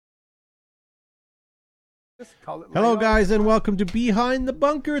Hello, guys, and welcome to Behind the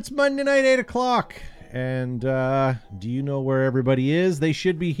Bunker. It's Monday night, 8 o'clock. And do you know where everybody is? They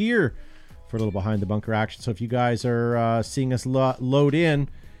should be here for a little Behind the Bunker action. So if you guys are seeing us load in,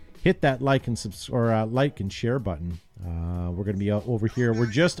 hit that like and like and share button. We're going to be over here. We're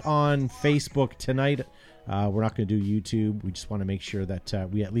just on Facebook tonight. We're not going to do YouTube. We just want to make sure that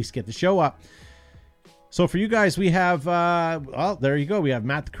we at least get the show up. So for you guys, we have, well, there you go. We have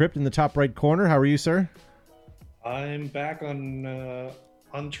Matt the Crypt in the top right corner. How are you, sir? I'm back on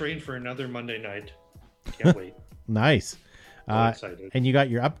train for another Monday night. Can't wait. Nice. Excited. And you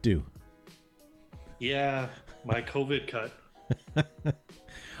got your updo. Yeah, my COVID cut.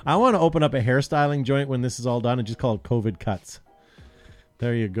 I want to open up a hairstyling joint when this is all done and just call it COVID cuts.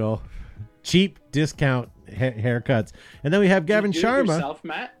 There you go. Cheap discount haircuts. And then we have Gavin Sharma. Yourself,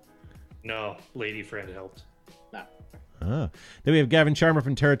 Matt? No, lady friend helped. No. Then we have Gavin Sharma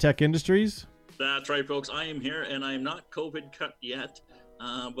from TerraTech Industries. That's right, folks. I am here, and I am not COVID cut yet,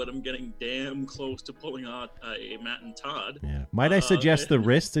 but I'm getting damn close to pulling out a Matt and Todd. Yeah. Might I suggest the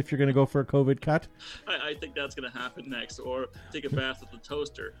wrist if you're going to go for a COVID cut? I think that's going to happen next, or take a bath at the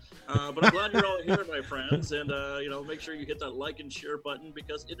toaster. But I'm glad you're all here, my friends, and make sure you hit that like and share button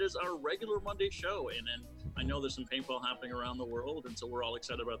because it is our regular Monday show, and I know there's some paintball happening around the world, and so we're all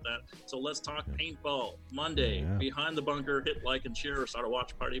excited about that. So let's talk paintball Monday. Yeah. Behind the Bunker, hit like and share, or start a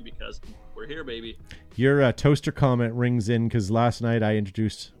watch party because we're here, baby. Your toaster comment rings in because last night I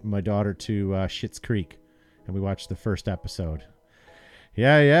introduced my daughter to Schitt's Creek, and we watched the first episode.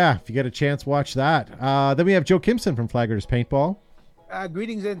 Yeah. If you get a chance, watch that. Then we have Joe Kimson from Flaggers Paintball.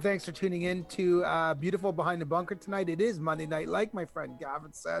 Greetings and thanks for tuning in to beautiful Behind the Bunker tonight. It is Monday night, like my friend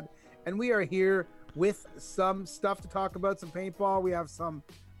Gavin said, and we are here with some stuff to talk about, some paintball. We have some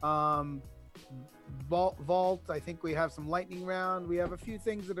vault. I think we have some lightning round. We have a few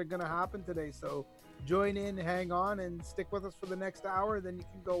things that are going to happen today, so join in, hang on, and stick with us for the next hour. Then you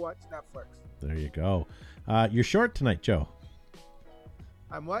can go watch Netflix. There you go. You're short tonight, Joe.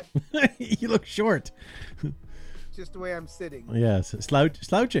 I'm what? You look short. Just the way I'm sitting. Yes,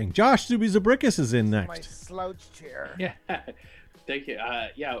 slouching. Josh Zubi-Zabrickus is in next. My slouch chair. Yeah. Thank you.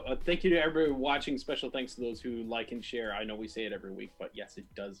 Thank you to everybody watching. Special thanks to those who like and share. I know we say it every week, but yes, it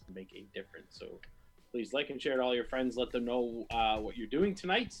does make a difference. So please like and share to all your friends. Let them know what you're doing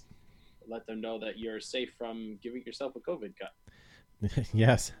tonight. Let them know that you're safe from giving yourself a COVID cut.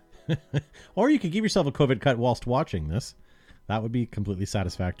 Yes. Or you could give yourself a COVID cut whilst watching this. That would be completely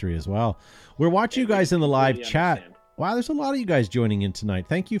satisfactory as well. We're watching you guys in the live chat. Understand. Wow, there's a lot of you guys joining in tonight.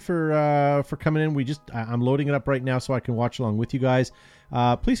 Thank you for coming in. I'm loading it up right now so I can watch along with you guys.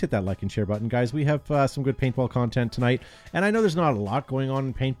 Please hit that like and share button, guys. We have some good paintball content tonight. And I know there's not a lot going on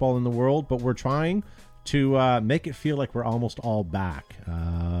in paintball in the world, but we're trying to make it feel like we're almost all back.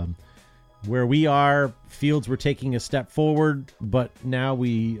 Where we are, fields were taking a step forward, but now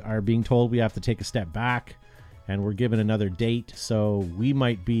we are being told we have to take a step back, and we're given another date. So we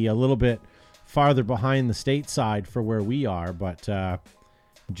might be a little bit farther behind the stateside for where we are. But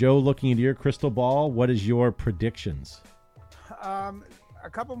Joe, looking into your crystal ball, what is your predictions? A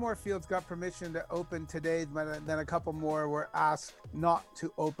couple more fields got permission to open today, but then a couple more were asked not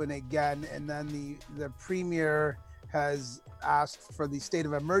to open again. And then the premier has asked for the state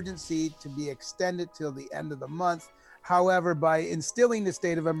of emergency to be extended till the end of the month. However, by instilling the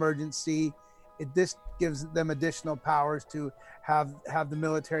state of emergency, this gives them additional powers to have the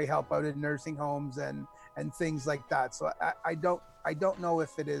military help out in nursing homes and things like that. So I don't know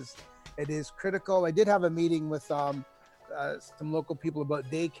if it is critical. I did have a meeting with some local people about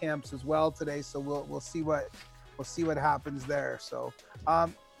day camps as well today. So we'll see what happens there. So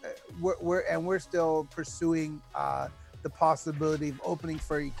we're still pursuing the possibility of opening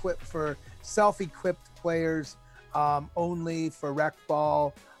for self-equipped players only for rec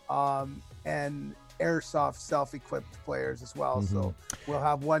ball and airsoft self-equipped players as well. Mm-hmm. So we'll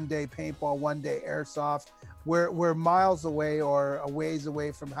have 1 day paintball, 1 day airsoft. We're miles away or a ways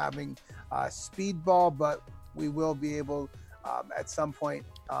away from having speedball, but we will be able at some point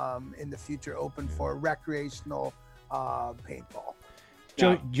in the future open for recreational paintball.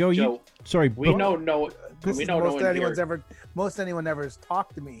 Joe, sorry. Most anyone ever has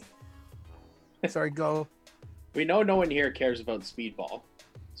talked to me. Sorry, go. We know no one here cares about speedball.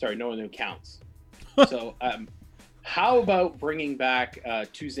 Sorry, no one who counts. So, how about bringing back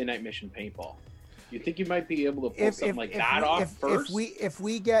Tuesday Night Mission Paintball? You think you might be able to pull something like that off first? If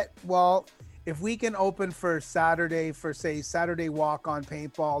we can open for Saturday, for say Saturday walk on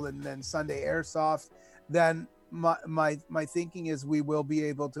paintball and then Sunday airsoft, then my thinking is we will be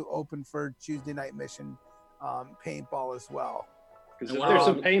able to open for Tuesday Night Mission paintball as well. Because if there's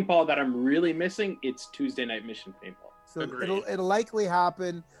some paintball that I'm really missing, it's Tuesday Night Mission paintball. So Agreed. it'll likely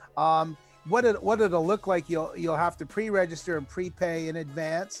happen. What it'll look like, you'll have to pre-register and prepay in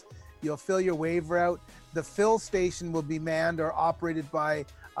advance. You'll fill your waiver out. The fill station will be manned or operated by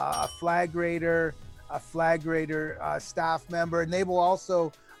a flag raider staff member, and they will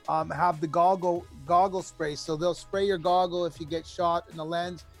also have the goggle spray. So they'll spray your goggle if you get shot in the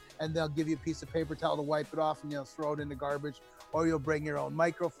lens, and they'll give you a piece of paper towel to wipe it off, and you'll throw it in the garbage, or you'll bring your own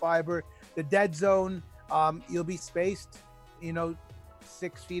microfiber. The dead zone, you'll be spaced,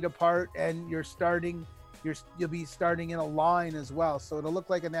 6 feet apart, and you'll be starting in a line as well. So it'll look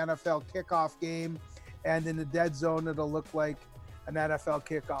like an NFL kickoff game, and in the dead zone, it'll look like an NFL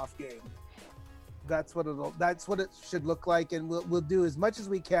kickoff game. That's what it should look like, and we'll do as much as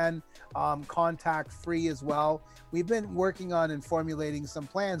we can, contact free as well. We've been working on and formulating some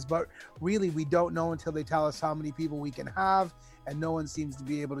plans, but really we don't know until they tell us how many people we can have, and no one seems to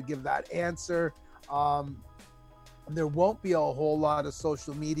be able to give that answer. There won't be a whole lot of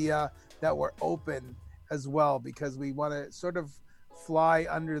social media that we're open as well, because we want to sort of fly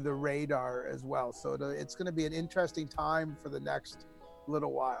under the radar as well. So it's going to be an interesting time for the next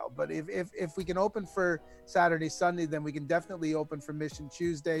little while. But if we can open for Saturday, Sunday, then we can definitely open for Mission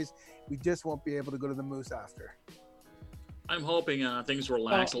Tuesdays. We just won't be able to go to the Moose after. I'm hoping things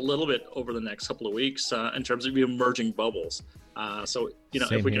relax a little bit over the next couple of weeks in terms of emerging bubbles. So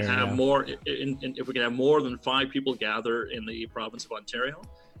if we can have more, if we can have more than 5 people gather in the province of Ontario,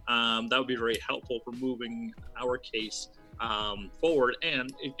 that would be very helpful for moving our case forward,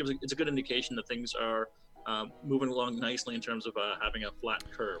 and it's a good indication that things are moving along nicely in terms of having a flat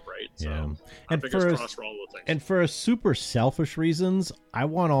curve, right? So, yeah. And fingers crossed for all those things. And for a super selfish reasons, I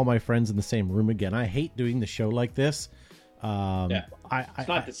want all my friends in the same room again. I hate doing the show like this. It's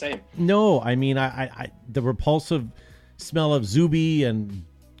not the same. No, I mean, I the repulsive smell of Zuby and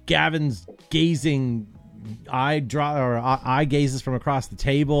Gavin's gazing eye gazes from across the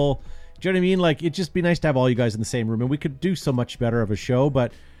table. Do you know what I mean? Like, it'd just be nice to have all you guys in the same room, and we could do so much better of a show.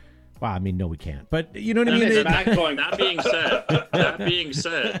 But well, I mean, no, we can't. But you know what I mean? That being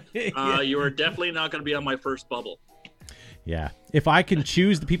said, you are definitely not going to be on my first bubble. Yeah, if I can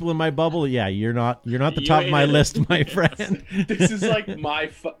choose the people in my bubble, yeah, you're not the top of my list, my friend. This is like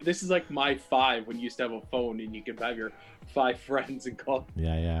my 5 when you used to have a phone and you could have your 5 friends and call.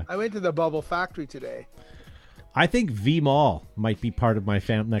 Yeah. I went to the Bubble Factory today. I think V Mall might be part of my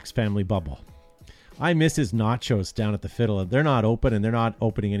next family bubble. I miss his nachos down at the Fiddle. They're not open, and they're not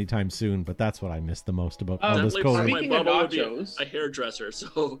opening anytime soon, but that's what I miss the most about all this COVID. Speaking of nachos, a hairdresser,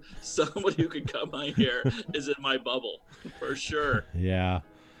 so somebody who can cut my hair is in my bubble for sure. Yeah.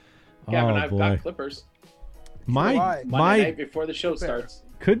 Gavin, I've got clippers. My night before the show starts.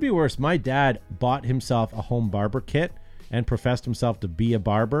 Could be worse. My dad bought himself a home barber kit and professed himself to be a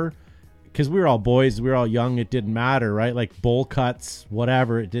barber, because we were all boys, we were all young, it didn't matter, right? Like bowl cuts,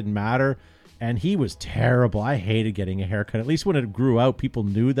 whatever, it didn't matter. And he was terrible. I hated getting a haircut. At least when it grew out, people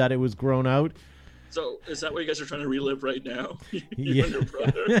knew that it was grown out. So is that what you guys are trying to relive right now? Yeah. And your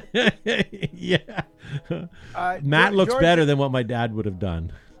brother? Yeah. Matt looks better than what my dad would have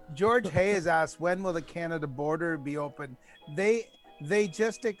done. George Hayes asked, when will the Canada border be open? They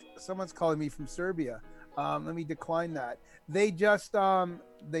just, someone's calling me from Serbia. Let me decline that. They just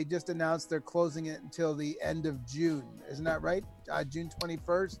announced they're closing it until the end of June. Isn't that right? June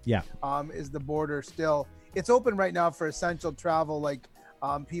 21st. Yeah. Is the border still? It's open right now for essential travel, like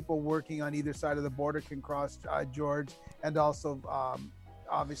people working on either side of the border can cross, George, and also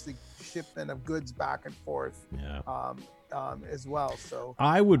obviously shipment of goods back and forth. Yeah. As well. So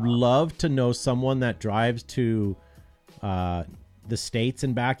I would love to know someone that drives to the States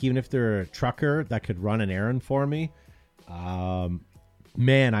and back, even if they're a trucker, that could run an errand for me.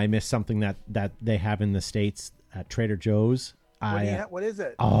 Man, I miss something that they have in the States at Trader Joe's. What is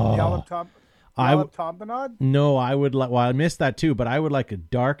it? Oh, Yallop Tompanade? No, I would like. Well, I missed that too, but I would like a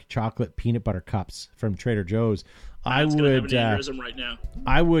dark chocolate peanut butter cups from Trader Joe's. That's gonna have an aneurysm right now.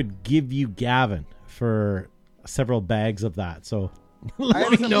 I would give you Gavin for several bags of that. So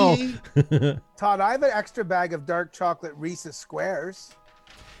let me know. Todd, I have an extra bag of dark chocolate Reese's Squares.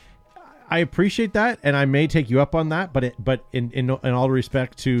 I appreciate that, and I may take you up on that. But in all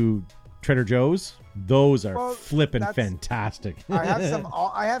respect to Trader Joe's, those are flipping fantastic. I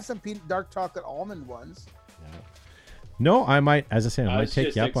have some dark chocolate almond ones. Yeah. No, I might, as I say, I might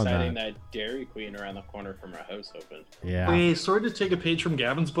take you up on that. It's exciting that Dairy Queen around the corner from our house opened. Yeah. Hey, sorry to take a page from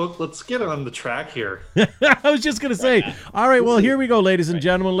Gavin's book. Let's get on the track here. I was just going to say, all right, well, here we go, ladies and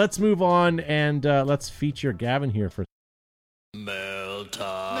gentlemen. Let's move on, and let's feature Gavin here for Mail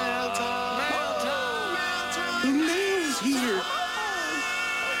time. The mail's here.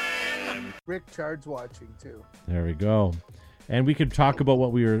 Rick Chard's watching too. There we go. And we could talk about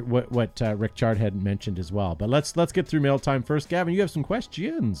what Rick Chard had mentioned as well. But let's get through mail time first. Gavin, you have some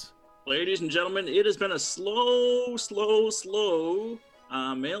questions. Ladies and gentlemen, it has been a slow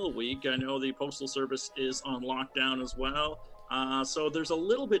mail week. I know the Postal Service is on lockdown as well. So there's a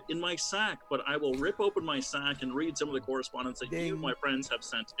little bit in my sack, but I will rip open my sack and read some of the correspondence that you, my friends, have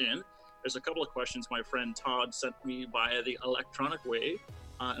sent in. There's a couple of questions my friend Todd sent me via the electronic way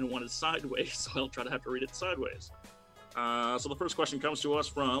and one is sideways, so I'll try to have to read it sideways. So the first question comes to us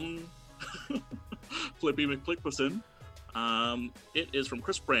from Flippy McFlickpusin. It is from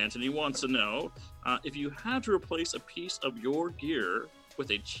Chris Brandt, and he wants to know if you had to replace a piece of your gear with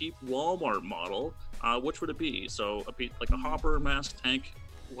a cheap Walmart model, which would it be? So a piece like a hopper, mask, tank,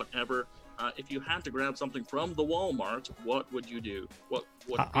 whatever. If you had to grab something from the Walmart, what would you do?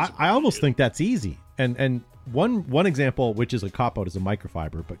 I almost think that's easy. And one example, which is a cop out, is a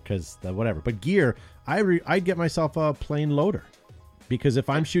microfiber, because whatever. But gear, I'd get myself a plain loader, because if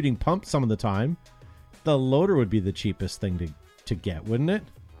I'm shooting pump some of the time, the loader would be the cheapest thing to get, wouldn't it?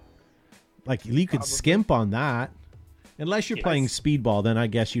 Like you could skimp on that, unless you're playing speedball. Then I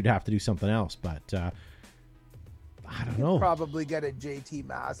guess you'd have to do something else. But I don't know. Probably get a JT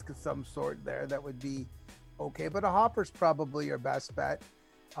mask of some sort there. That would be okay. But a hopper's probably your best bet.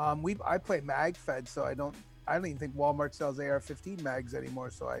 I play MagFed, so I don't even think Walmart sells AR-15 mags anymore.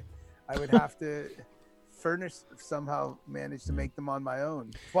 So I would have to somehow manage to make them on my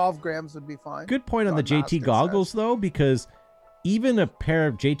own. 12 grams would be fine. Good point on the JT goggles though, because even a pair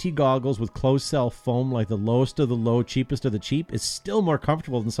of JT goggles with closed cell foam, like the lowest of the low, cheapest of the cheap, is still more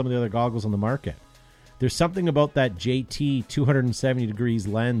comfortable than some of the other goggles on the market. There's something about that JT 270 degrees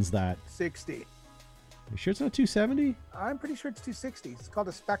lens that 60. You sure it's not 270? I'm pretty sure it's 260. It's called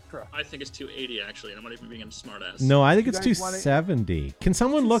a Spectra. I think it's 280 actually, and I'm not even being a smartass. No, I think it's 270. Can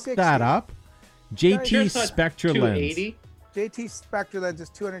someone look that up? JT Spectra lens. JT Spectra lens is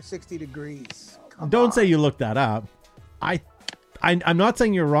 260 degrees. Don't say you looked that up. I'm not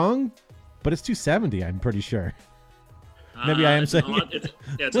saying you're wrong, but it's 270. I'm pretty sure. Maybe I am saying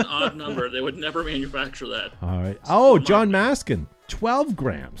it's an odd number. They would never manufacture that. All right. Oh, John Maskin, 12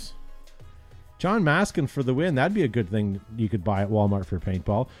 grams. John Maskin for the win. That'd be a good thing you could buy at Walmart for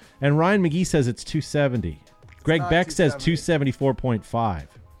paintball. And Ryan McGee says it's 270. Greg Beck says 274.5.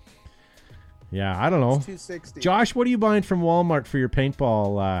 Yeah, I don't know. It's 260. Josh, what are you buying from Walmart for your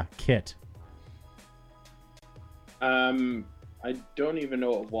paintball kit? I don't even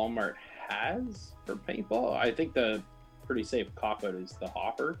know what Walmart has for paintball. I think the pretty safe cop-out is the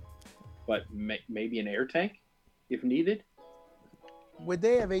hopper, but maybe an air tank if needed. Would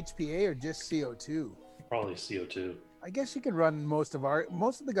they have HPA or just CO2? Probably CO2. I guess you could run most of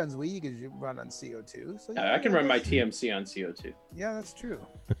the guns you could run on CO2. So I can run my TMC on CO2. Yeah, that's true.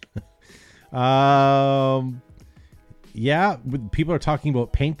 Yeah, people are talking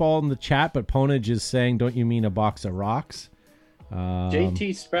about paintball in the chat, but Ponage is saying, "Don't you mean a box of rocks?"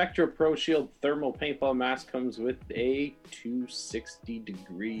 JT Spectra Pro Shield thermal paintball mask comes with a 260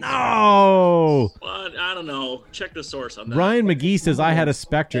 degrees. No! But I don't know. Check the source on that. Ryan McGee says I had a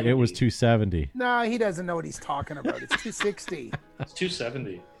Spectra. It was 270. No, he doesn't know what he's talking about. It's 260. It's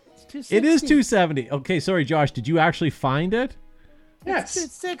 270. It's 260. It is 270. Okay, sorry, Josh. Did you actually find it? Yes.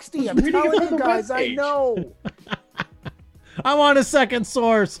 It's 260. I'm telling you guys, I know. I want a second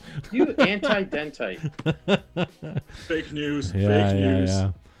source. You anti-dentite. Fake news. Yeah, Fake news.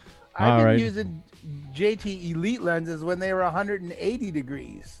 Yeah. I've been using JT Elite lenses when they were 180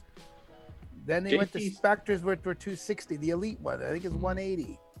 degrees. Then they went to Spectras which were 260. The Elite one, I think, is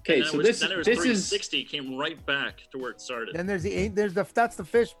 180. Okay, so this 360 came right back to where it started. Then that's the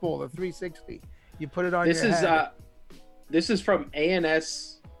fishbowl, the 360. You put it on your head. This is from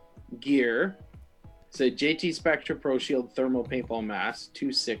ANS Gear. So JT Spectra Pro Shield thermal paintball mask,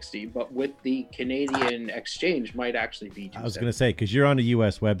 260, but with the Canadian exchange might actually be 270. I was going to say, because you're on a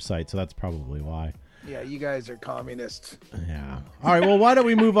U.S. website, so that's probably why. Yeah, you guys are communists. Yeah. All right, well, why don't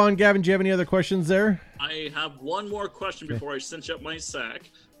we move on? Gavin, do you have any other questions there? I have one more question before I cinch up my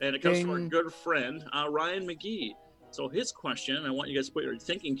sack, and it comes from our good friend, Ryan McGee. So his question, I want you guys to put your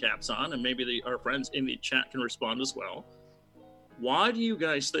thinking caps on, and maybe our friends in the chat can respond as well. Why do you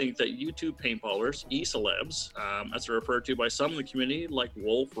guys think that YouTube paintballers, e-celebs, as they're referred to by some in the community, like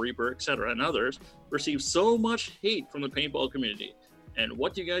Wolf, Reaper, etc., and others, receive so much hate from the paintball community? And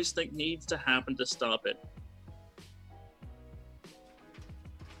what do you guys think needs to happen to stop it?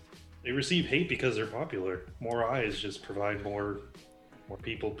 They receive hate because they're popular. More eyes just provide more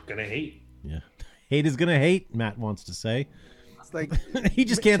people gonna hate. Yeah. Hate is gonna hate, Matt wants to say. It's like He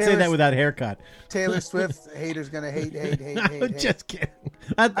just can't say that with that haircut. Taylor Swift haters gonna hate. Just kidding.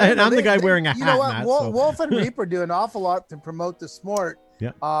 I'm the guy wearing a hat. You know what? Matt, Wolf and Reaper do an awful lot to promote the sport.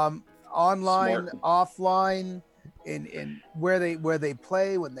 Yeah. Online, offline, in where they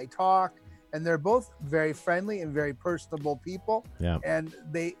play, when they talk, and they're both very friendly and very personable people. Yeah. And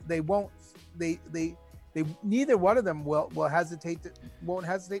they neither one of them won't hesitate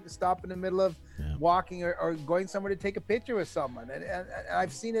to stop in the middle of walking or going somewhere to take a picture with someone. And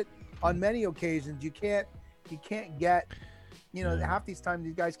I've seen it on many occasions. You can't get, half these times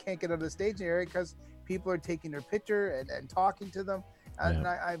these guys can't get out of the staging area because people are taking their picture and talking to them. And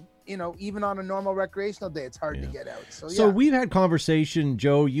I even on a normal recreational day, it's hard to get out. So we've had conversation,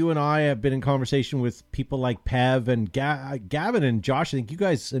 Joe. You and I have been in conversation with people like Pev and Gavin and Josh. I think you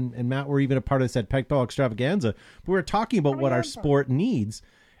guys and Matt were even a part of this at Paintball Extravaganza. We were talking about what our sport needs,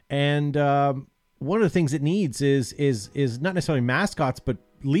 and one of the things it needs is not necessarily mascots, but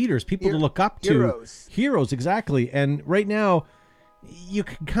leaders, people to look up to, heroes, exactly. And right now, you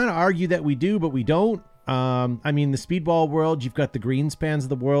can kind of argue that we do, but we don't. I mean, the speedball world, you've got the Greenspans of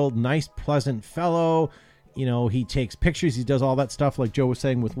the world, nice, pleasant fellow. He takes pictures. He does all that stuff like Joe was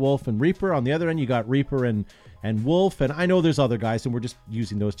saying with Wolf and Reaper. On the other end, you got Reaper and Wolf. And I know there's other guys, and we're just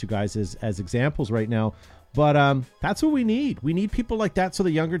using those two guys as examples right now. But that's what we need. We need people like that so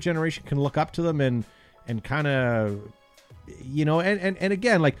the younger generation can look up to them and kind of, and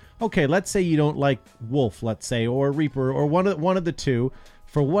again, like, okay, let's say you don't like Wolf, let's say, or Reaper, or one of the two,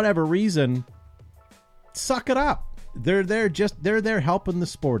 for whatever reason. Suck it up. They're there helping the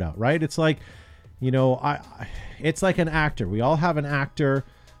sport out, right? It's like, it's like an actor. We all have an actor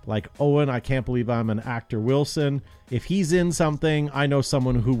like Owen. I can't believe I'm an actor. Wilson. If he's in something, I know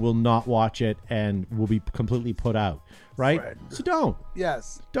someone who will not watch it and will be completely put out, right? Fred. So don't.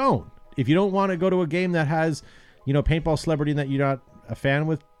 Yes. Don't. If you don't want to go to a game that has, paintball celebrity that you're not a fan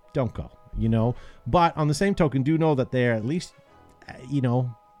with, don't go. But on the same token, do know that they're at least,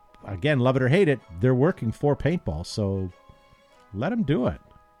 again, love it or hate it, they're working for paintball, so let them do it.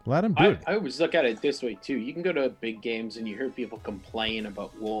 Let them do it. I always look at it this way too. You can go to big games and you hear people complain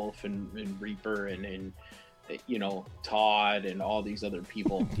about Wolf and Reaper and Todd and all these other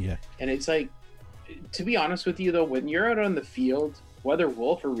people. Yeah. And it's like, to be honest with you though, when you're out on the field, whether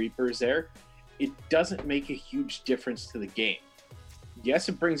Wolf or Reaper is there, it doesn't make a huge difference to the game. Yes,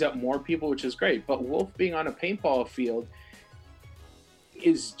 it brings out more people, which is great, but Wolf being on a paintball field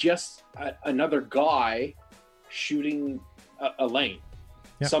is just another guy shooting a lane.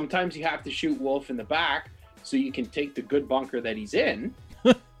 Yep. Sometimes you have to shoot Wolf in the back so you can take the good bunker that he's in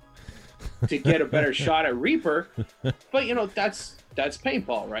to get a better shot at Reaper. But that's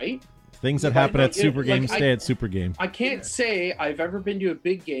paintball, right? Things that happen at Super Game stay at Super Game. I can't say I've ever been to a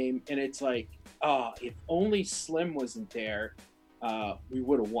big game and it's like, if only Slim wasn't there, we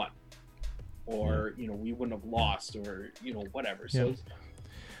would have won, or we wouldn't have lost, or whatever. So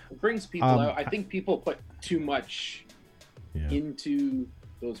it brings people out. I think people put too much into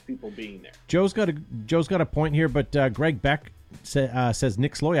those people being there. Joe's got a point here, but Greg Beck says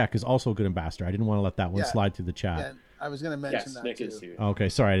Nick Sloyak is also a good ambassador. I didn't want to let that one slide through the chat. Yeah, I was going to mention that Nick too. Is too. Okay,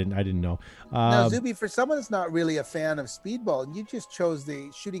 sorry, I didn't know. Now, Zuby, for someone that's not really a fan of speedball, you just chose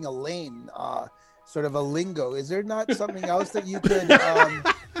the shooting a lane, sort of a lingo. Is there not something else that you could,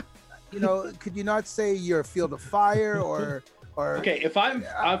 could you not say your field of fire or? Okay, if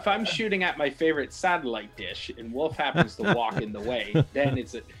I'm shooting at my favorite satellite dish and Wolf happens to walk in the way, then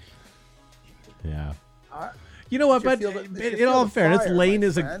it's a you know what? But in all fairness, lane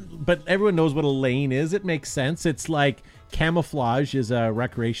is but everyone knows what a lane is. It makes sense. It's like camouflage is a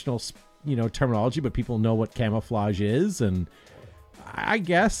recreational, terminology, but people know what camouflage is, and I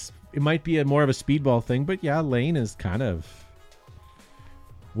guess it might be more of a speedball thing. But yeah, lane is kind of.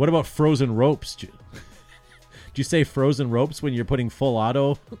 What about frozen ropes? Do you say frozen ropes when you're putting full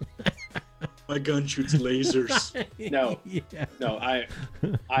auto? My gun shoots lasers. No,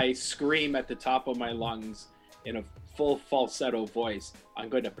 I scream at the top of my lungs in a full falsetto voice. I'm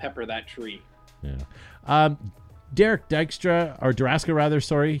going to pepper that tree. Yeah. Derek Dykstra, or Daraska rather,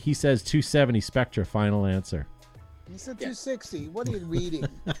 sorry, he says 270 Spectra, final answer. He said 260. What are you reading?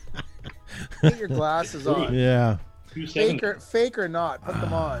 Get your glasses on. Yeah. Fake or not, put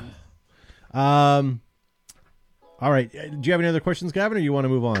them on. All right. Do you have any other questions, Gavin, or you want to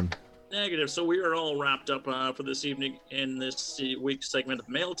move on? Negative. So we are all wrapped up for this evening in this week's segment of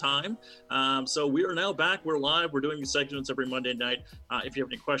Mail Time. So we are now back. We're live. We're doing these segments every Monday night. If you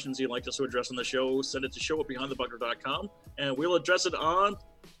have any questions you'd like us to address on the show, send it to show@behindthebunker.com, and we'll address it on.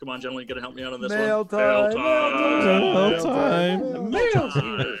 Come on, gentlemen, you got to help me out on this Mail one. Time. Mail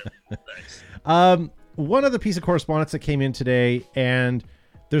time. Thanks. one other piece of correspondence that came in today, and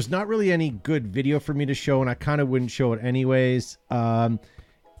there's not really any good video for me to show, and I kind of wouldn't show it anyways.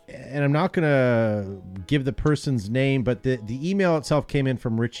 And I'm not going to give the person's name, but the email itself came in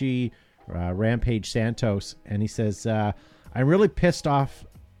from Richie Rampage Santos, and he says, I'm really pissed off,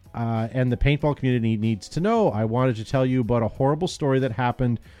 and the paintball community needs to know. I wanted to tell you about a horrible story that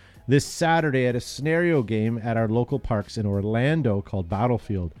happened this Saturday at a scenario game at our local parks in Orlando called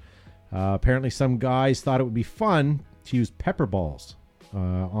Battlefield. Apparently some guys thought it would be fun to use pepper balls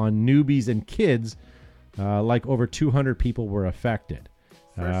on newbies and kids, like over 200 people were affected.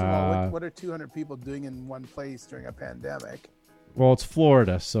 First of all, what are 200 people doing in one place during a pandemic? Well, it's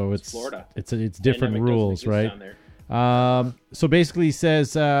Florida, so it's Florida. It's different Pandemic rules, doesn't exist right? down there. So basically he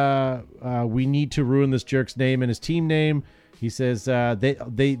says, we need to ruin this jerk's name and his team name. He says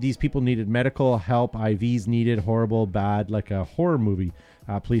these people needed medical help, IVs needed, horrible, bad, like a horror movie.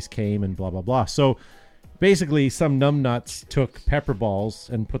 Police came and blah, blah, blah. So basically some numbnuts took pepper balls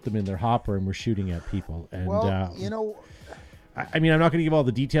and put them in their hopper and were shooting at people. And, well, you know... I mean, I'm not going to give all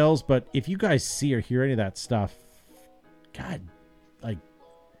the details, but if you guys see or hear any of that stuff, God, like,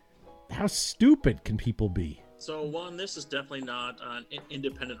 how stupid can people be? So one, this is definitely not an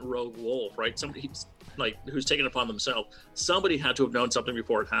independent rogue wolf, right? Somebody who's taken it upon themselves. Somebody had to have known something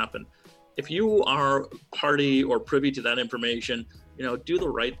before it happened. If you are party or privy to that information, do the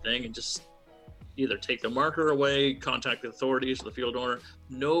right thing and just either take the marker away, contact the authorities or the field owner.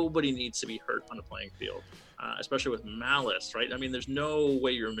 Nobody needs to be hurt on the playing field, especially with malice, right? I mean, there's no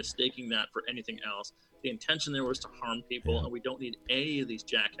way you're mistaking that for anything else. The intention there was to harm people, and we don't need any of these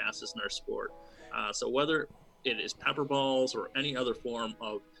jackasses in our sport. So whether it is pepper balls or any other form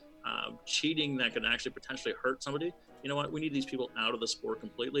of cheating that can actually potentially hurt somebody, you know what? We need these people out of the sport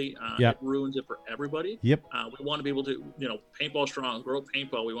completely. It ruins it for everybody. Yep. We want to be able to, paintball strong, grow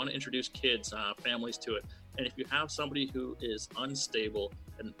paintball. We want to introduce kids, families to it. And if you have somebody who is unstable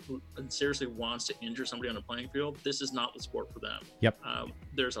and seriously wants to injure somebody on a playing field, this is not the sport for them. Yep.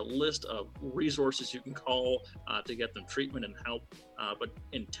 There's a list of resources you can call to get them treatment and help. But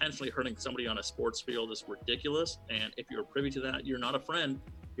intentionally hurting somebody on a sports field is ridiculous. And if you're privy to that, you're not a friend.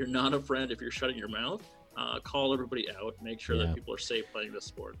 You're not a friend if you're shutting your mouth. Call everybody out. Make sure that people are safe playing this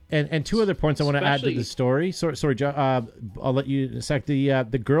sport. And two other points I want to add to the story. Sorry, John. I'll let you in a sec.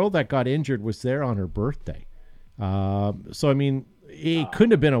 The girl that got injured was there on her birthday. So I mean, it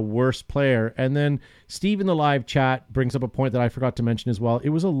couldn't have been a worse player. And then Steve in the live chat brings up a point that I forgot to mention as well. It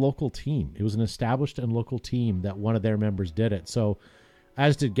was a local team. It was an established and local team that one of their members did it. So,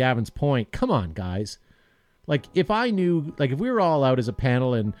 as to Gavin's point, come on, guys. Like, if I knew, like, if we were all out as a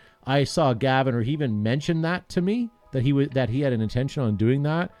panel and I saw Gavin or he even mentioned that to me, that he had an intention on doing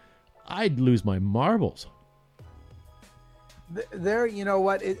that, I'd lose my marbles. There, you know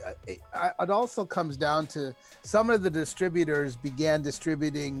what? It also comes down to some of the distributors began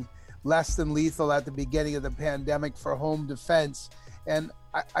distributing less than lethal at the beginning of the pandemic for home defense, and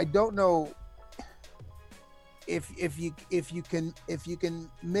I don't know if you can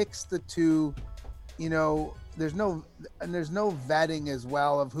mix the two. There's no vetting as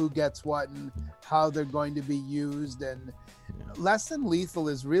well of who gets what and how they're going to be used. And less than lethal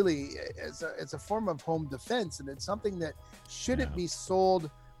is really it's a form of home defense, and it's something that shouldn't be sold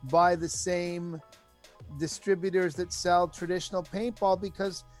by the same distributors that sell traditional paintball,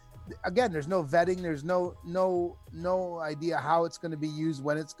 because again, there's no vetting, there's no idea how it's going to be used,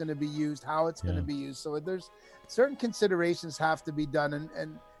 when it's going to be used, how it's going to be used. So there's certain considerations have to be done,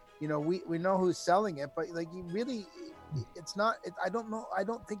 and we know who's selling it, but like, you really, it's not. I don't know. I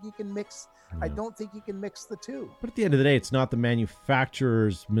don't think you can mix. I don't think you can mix the two. But at the end of the day, it's not the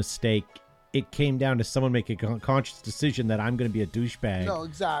manufacturer's mistake. It came down to someone making a conscious decision that I'm going to be a douchebag. No,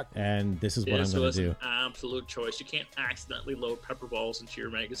 exactly. And this is what I'm going to do. An absolute choice. You can't accidentally load pepper balls into your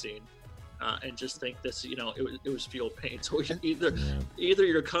magazine and just think this. It was field paint. So either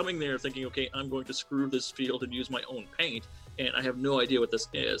you're coming there thinking, okay, I'm going to screw this field and use my own paint, and I have no idea what this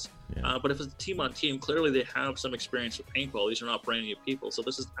is. But if it's team on team, clearly they have some experience with paintball. These are not brand new people. So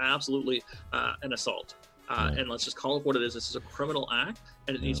this is absolutely an assault. And let's just call it what it is. This is a criminal act,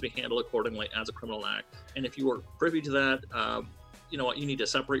 and it needs to be handled accordingly as a criminal act. And if you are privy to that, you know what? You need to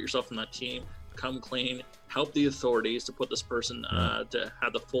separate yourself from that team, come clean, help the authorities to put this person to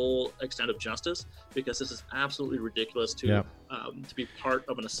have the full extent of justice, because this is absolutely ridiculous to be part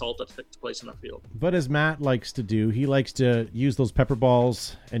of an assault that takes place in the field. But as Matt likes to do, he likes to use those pepper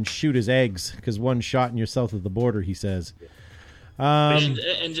balls and shoot his eggs, because one shot and you're south of the border, he says. And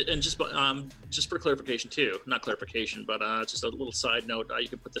just for clarification too, not clarification, but just a little side note, you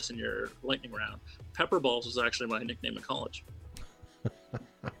can put this in your lightning round. Pepper balls was actually my nickname in college.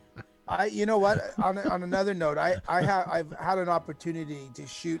 You know what? On another note, I've had an opportunity to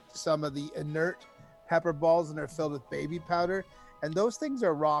shoot some of the inert pepper balls, and they're filled with baby powder, and those things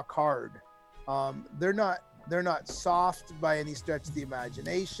are rock hard. They're not soft by any stretch of the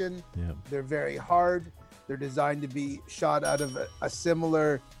imagination. Yeah. They're very hard. They're designed to be shot out of a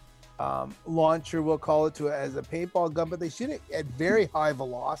similar launcher, we'll call it, as a paintball gun, but they shoot it at very high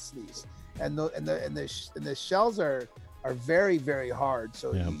velocities, and the shells are very, very hard.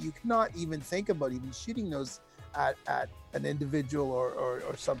 So you cannot even think about even shooting those at an individual or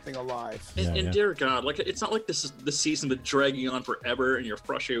something alive. And dear God, like, it's not like this season been dragging on forever and you're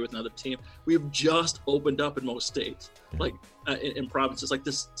frustrated with another team. We've just opened up in most states, like in provinces. Like,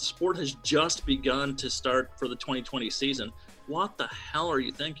 this sport has just begun to start for the 2020 season. What the hell are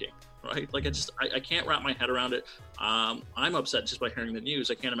you thinking? Right? Like, I can't wrap my head around it. I'm upset just by hearing the news.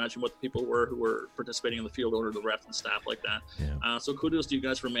 I can't imagine what the people were who were participating in the field order, the ref and staff like that. Yeah. So kudos to you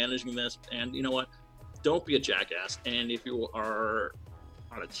guys for managing this. And you know what? Don't be a jackass. And if you are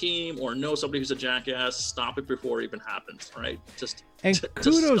on a team or know somebody who's a jackass, stop it before it even happens. Right?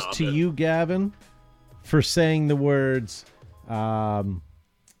 Kudos to you, Gavin, for saying the words,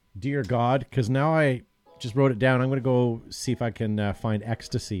 "Dear God," because now I just wrote it down. I'm going to go see if I can find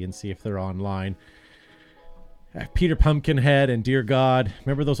Ecstasy and see if they're online. Peter Pumpkinhead and Dear God.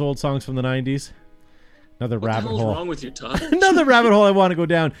 Remember those old songs from the 90s? Another rabbit hole. What's wrong with you, Todd? Another rabbit hole I want to go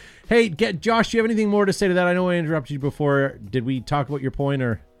down. Hey, Josh, do you have anything more to say to that? I know I interrupted you before. Did we talk about your point,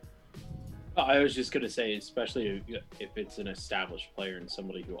 or? I was just going to say, especially if it's an established player and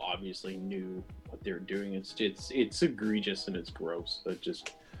somebody who obviously knew what they were doing, it's egregious and it's gross. It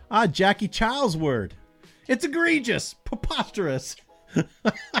just Jackie Child's word. It's egregious, preposterous.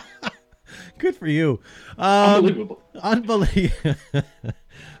 Good for you. Unbelievable.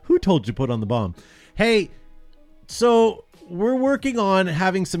 Who told you to put on the bomb? Hey, so we're working on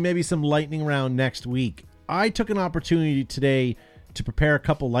having maybe some lightning round next week. I took an opportunity today to prepare a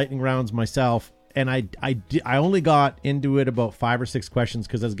couple lightning rounds myself, and I only got into it about 5 or 6 questions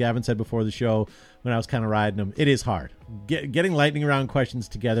because, as Gavin said before the show, when I was kind of riding them, it is hard. Getting lightning round questions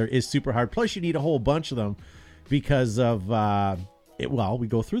together is super hard. Plus, you need a whole bunch of them because of we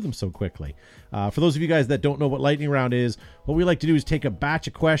go through them so quickly. For those of you guys that don't know what lightning round is, what we like to do is take a batch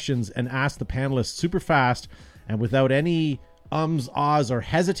of questions and ask the panelists super fast and without any ahs, or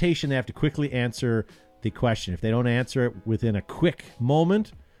hesitation. They have to quickly answer the question. If they don't answer it within a quick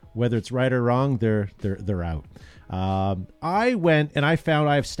moment, whether it's right or wrong, they're out. I went and I found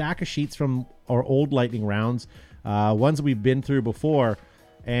I have a stack of sheets from our old lightning rounds, ones that we've been through before,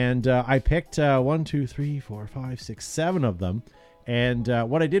 and I picked 1, 2, 3, 4, 5, 6, 7 of them. And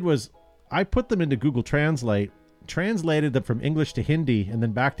what I did was I put them into Google Translate, translated them from English to Hindi, and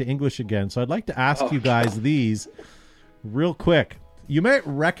then back to English again. So I'd like to ask you guys these real quick. You might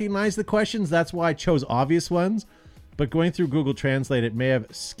recognize the questions. That's why I chose obvious ones. But going through Google Translate, it may have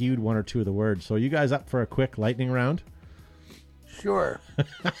skewed 1 or 2 of the words. So are you guys up for a quick lightning round? Sure.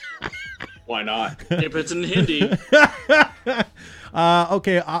 Why not? If it's in Hindi.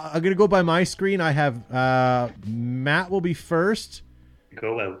 Okay, I'm going to go by my screen. I have Matt will be first.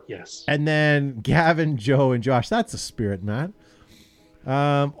 Go out, yes. And then Gavin, Joe, and Josh. That's the spirit, Matt.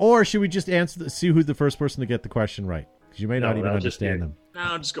 Or should we just see who's the first person to get the question right? Because you may not even understand them.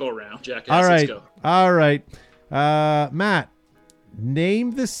 No, just go around, jackass. All right. Let's go. All right. Matt,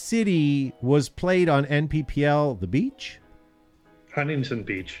 name the city was played on NPPL The Beach. Huntington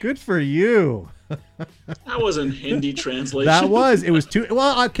Beach. Good for you. That wasn't Hindi translation. That was. It was too.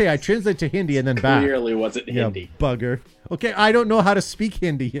 Well, okay, I translated to Hindi and then back. Clearly wasn't Hindi. Bugger. Okay, I don't know how to speak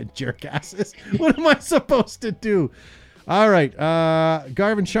Hindi, you jerkasses. What am I supposed to do? All right,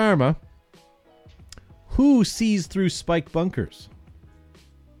 Garvin Sharma. Who sees through spike bunkers?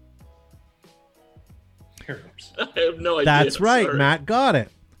 Air-ups. I have no idea. That's right. Sorry. Matt got it.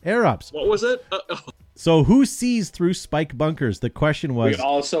 Air-ups. What was it? So who sees through spike bunkers? The question was... We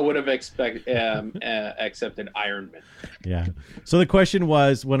also would have accepted Iron Man. Yeah. So the question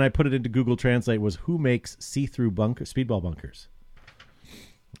was, when I put it into Google Translate, was who makes see-through speedball bunkers?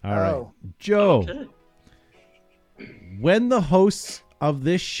 All right. Joe, Okay. when the hosts of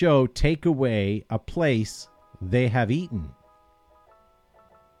this show take away a place they have eaten?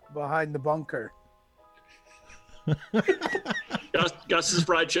 Behind the bunker. Gus's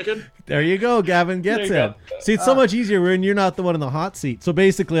fried chicken. There you go. Gavin gets There it. you go. See, it's so much easier when you're not the one in the hot seat. So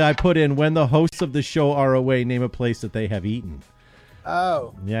basically, I put in, when the hosts of the show are away, name a place that they have eaten.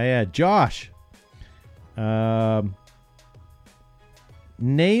 Oh. Yeah. Josh, name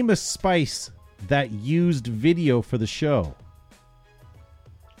a spice that used video for the show.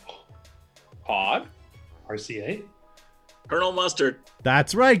 Pod? RCA? Colonel Mustard.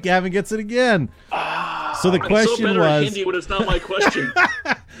 That's right. Gavin gets it again. So the I'm so question better at was Hindi, but it's not my question.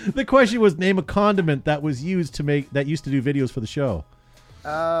 the question was name a condiment that was used to do videos for the show.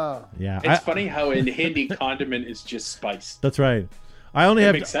 Oh, Yeah, It's funny how in Hindi condiment is just spice. that's right. I only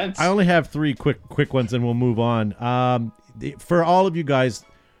Makes sense. I only have three quick ones, and we'll move on. For all of you guys,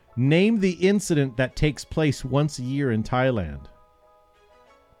 name the incident that takes place once a year in Thailand.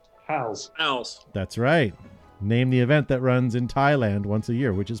 Pals. Owls. That's right. Name the event that runs in Thailand once a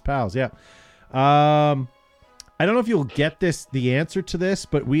year, which is PALS. Yeah. I don't know if you'll get the answer to this,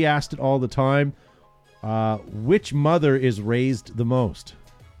 but we asked it all the time. Which mother is raised the most?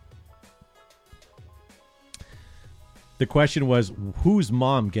 The question was, whose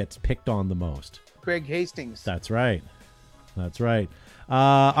mom gets picked on the most? Greg Hastings. That's right. That's right.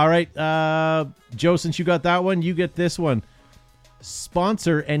 All right, Joe, since you got that one, you get this one.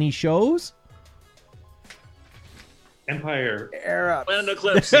 Sponsor any shows? Empire. Air Up. Land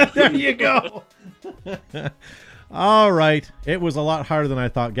Eclipse. There you go. All right. It was a lot harder than I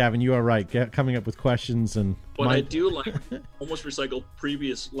thought, Gavin. You are right. Coming up with questions and But I do like almost recycle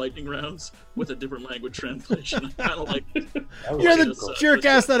previous lightning rounds with a different language translation. I kind of like it. You're the jerk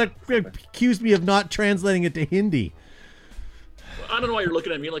ass that accused me of not translating it to Hindi. I don't know why you're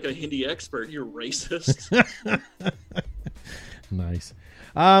looking at me like a Hindi expert. You're racist. Nice.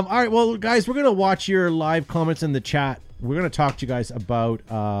 All right, well, guys, we're going to watch your live comments in the chat. We're going to talk to you guys about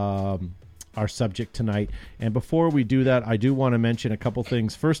our subject tonight. And before we do that, I do want to mention a couple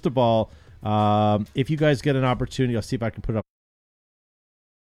things. First of all, if you guys get an opportunity, I'll see if I can put it up.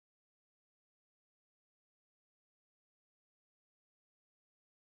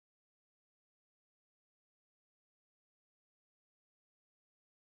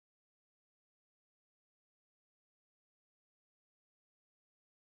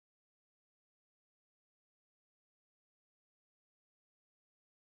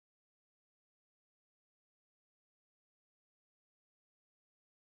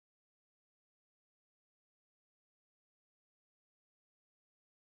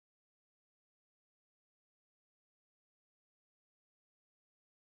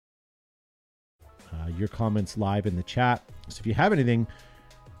 Your comments live in the chat. So if you have anything,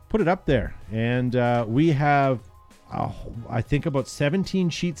 put it up there. And we have, I think, about 17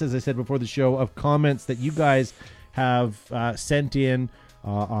 sheets, as I said before the show, of comments that you guys have sent in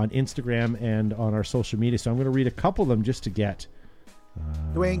on Instagram and on our social media. So I'm going to read a couple of them just to get.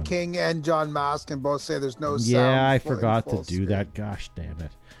 Dwayne King and John Mask can both say there's no sound. Yeah, I full- forgot to full do screen. that. Gosh damn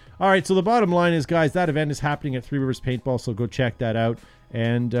it. All right, so the bottom line is, guys, that event is happening at Three Rivers Paintball, so go check that out.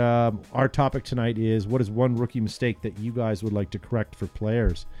 And our topic tonight is, what is one rookie mistake that you guys would like to correct for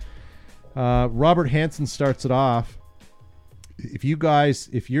players? Robert Hansen starts it off. If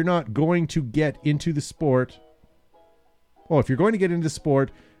you're not going to get into the sport, if you're going to get into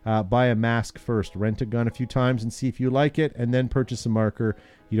sport, buy a mask first. Rent a gun a few times and see if you like it, and then purchase a marker.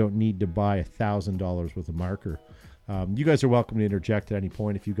 You don't need to buy $1,000 worth of marker. You guys are welcome to interject at any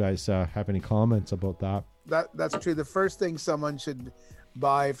point if you guys have any comments about that. That's true. The first thing someone should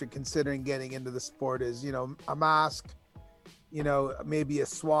buy if you're considering getting into the sport is, a mask, maybe a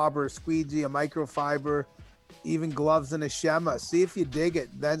swab or a squeegee, a microfiber, even gloves and a Shema. See if you dig it,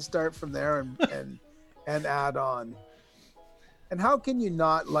 then start from there and add on. And how can you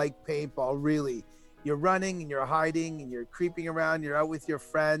not like paintball, really? You're running and you're hiding and you're creeping around, you're out with your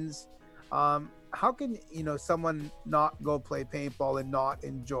friends. How can, someone not go play paintball and not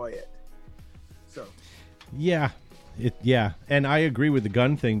enjoy it? So. Yeah. And I agree with the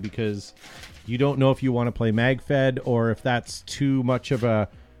gun thing, because you don't know if you want to play MagFed or if that's too much of a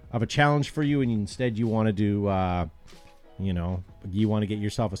challenge for you, and instead you want to do, you want to get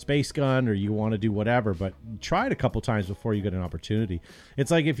yourself a space gun, or you want to do whatever, but try it a couple times before you get an opportunity.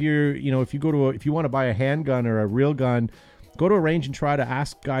 It's like if you want to buy a handgun or a real gun, go to a range and try to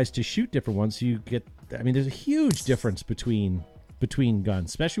ask guys to shoot different ones. So you get, there's a huge difference between guns,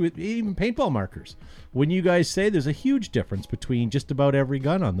 especially with even paintball markers. When you guys say there's a huge difference between just about every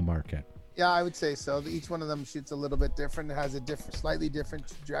gun on the market. Yeah, I would say so. Each one of them shoots a little bit different. It has a slightly different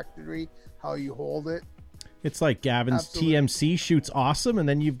trajectory, how you hold it. It's like Gavin's Absolutely. TMC shoots awesome, and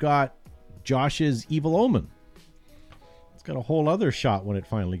then you've got Josh's Evil Omen. It's got a whole other shot when it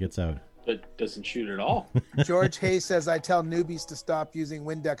finally gets out. But doesn't shoot at all. George Hayes says, I tell newbies to stop using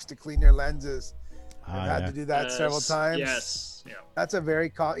Windex to clean their lenses. I've had to do that several times. Yes. Yeah. That's a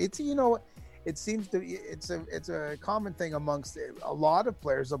very it seems to be it's a common thing amongst a lot of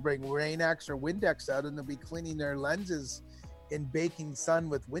players. They'll bring Rain-X or Windex out and they'll be cleaning their lenses in baking sun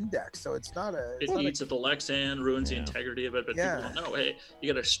with Windex, so it's not a. It eats at the Lexan, ruins the integrity of it, but Yeah. people don't know. Hey,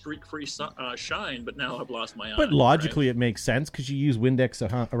 you got a streak-free shine, but now I've lost my eye. But logically, it makes sense because you use Windex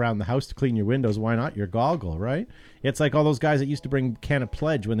around the house to clean your windows. Why not your goggle, right? It's like all those guys that used to bring can of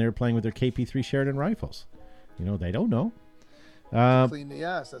Pledge when they were playing with their KP3 Sheridan rifles. You know, they don't know. Clean,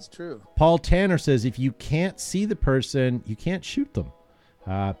 yes, that's true. Paul Tanner says, if you can't see the person, you can't shoot them.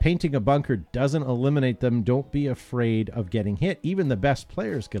 Painting a bunker doesn't eliminate them. Don't be afraid of getting hit. Even the best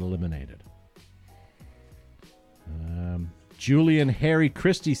players get eliminated. Julian Harry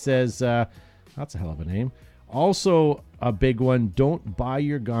Christie says, that's a hell of a name. Also a big one, don't buy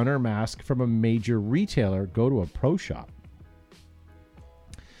your gun or mask from a major retailer. Go to a pro shop.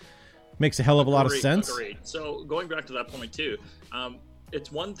 Makes a hell of a lot of sense. Agreed. So going back to that point too,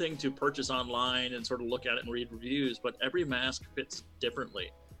 it's one thing to purchase online and sort of look at it and read reviews, but every mask fits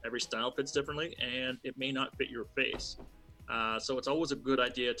differently. Every style fits differently, and it may not fit your face. So it's always a good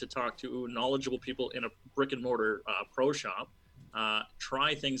idea to talk to knowledgeable people in a brick and mortar pro shop,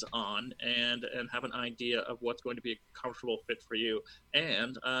 try things on, and have an idea of what's going to be a comfortable fit for you.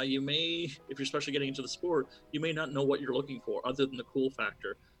 And you may, if you're especially getting into the sport, you may not know what you're looking for other than the cool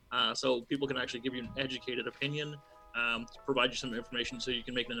factor. So people can actually give you an educated opinion, to provide you some information so you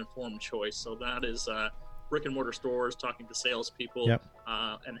can make an informed choice. So that is brick and mortar stores, talking to salespeople,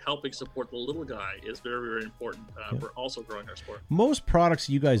 and helping support the little guy is very, very important. We're also growing our sport. Most products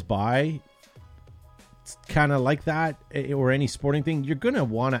you guys buy, it's kind of like that, or any sporting thing, you're going to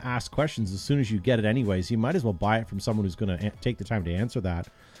want to ask questions as soon as you get it anyways. You might as well buy it from someone who's going to take the time to answer that.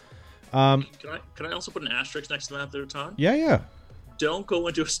 Can I also put an asterisk next to that there, Todd? Yeah. Don't go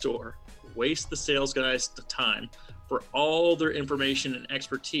into a store, waste the sales guys the time for all their information and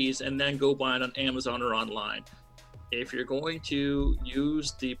expertise, and then go buy it on Amazon or online. If you're going to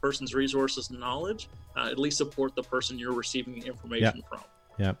use the person's resources and knowledge, at least support the person you're receiving the information from.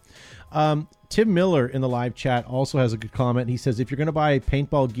 Yeah. Tim Miller in the live chat also has a good comment. He says, if you're going to buy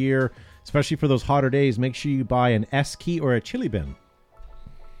paintball gear, especially for those hotter days, make sure you buy an S-key or a chili bin.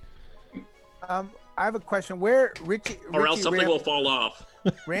 I have a question. Where Richie or else something will fall off.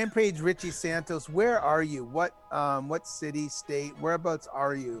 Rampage Richie Santos, where are you? What city, state, whereabouts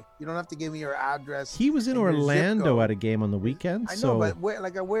are you? You don't have to give me your address. He was in Orlando at a game on the weekend. I know, but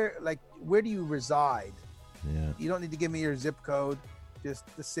where do you reside? Yeah. You don't need to give me your zip code. Just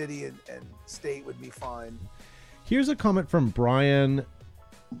the city and state would be fine. Here's a comment from Brian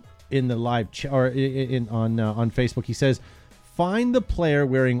in the live chat or on Facebook. He says, find the player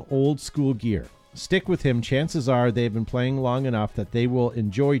wearing old school gear. Stick with him. Chances are they've been playing long enough that they will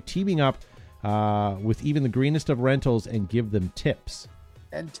enjoy teaming up with even the greenest of rentals and give them tips.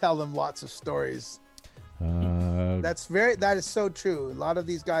 And tell them lots of stories. That is so true. A lot of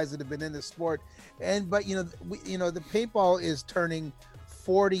these guys that have been in the sport, but the paintball is turning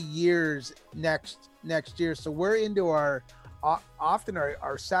 40 years next year, so we're into our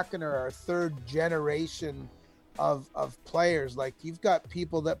second or our third generation of players. Like, you've got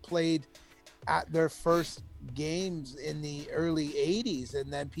people that played at their first games in the early 80s,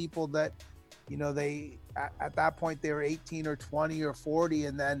 and then people that they at that point they were 18 or 20 or 40,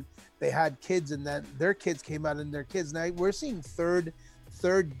 and then they had kids, and then their kids came out and their kids. Now we're seeing third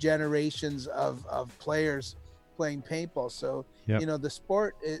generations of players playing paintball. So the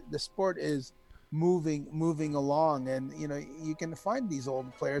sport is moving along, and you can find these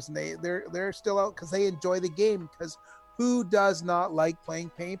old players, and they're still out because they enjoy the game. Because who does not like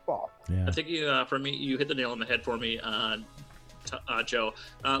playing paintball? Yeah. I think for me, you hit the nail on the head for me, Joe.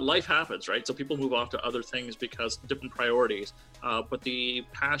 Life happens, right? So people move off to other things because different priorities, but the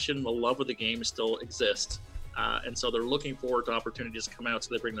passion, the love of the game still exists. And so they're looking forward to opportunities to come out.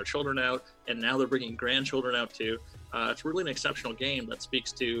 So they bring their children out, and now they're bringing grandchildren out too. It's really an exceptional game that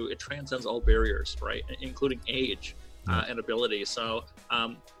speaks to, it transcends all barriers, right? Including age and ability. So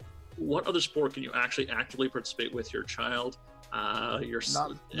what other sport can you actually actively participate with your child, and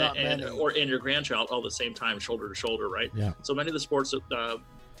your grandchild all at the same time, shoulder to shoulder, right? Yeah. So many of the sports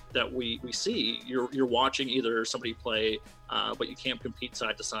that we see, you're watching either somebody play, but you can't compete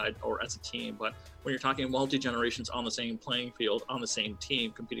side to side or as a team. But when you're talking multi-generations on the same playing field, on the same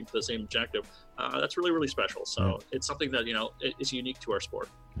team, competing for the same objective, that's really, really special. So it's something that, is unique to our sport.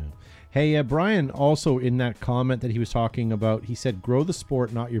 Yeah. Hey, Brian, also in that comment that he was talking about, he said, grow the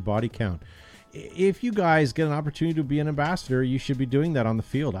sport, not your body count. If you guys get an opportunity to be an ambassador, you should be doing that on the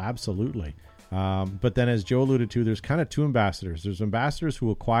field. Absolutely. But then, as Joe alluded to, there's kind of two ambassadors. There's ambassadors who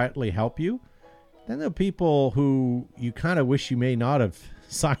will quietly help you. Then there are people who you kind of wish you may not have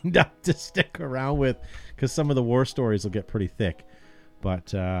signed up to stick around with, because some of the war stories will get pretty thick.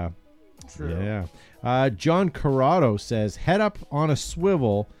 But True. Yeah. John Corrado says, head up on a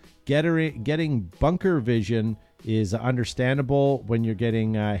swivel. Getting bunker vision is understandable when you're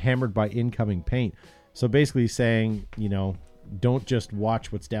getting hammered by incoming paint. So basically saying, don't just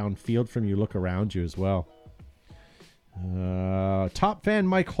watch what's downfield from you, look around you as well. Top fan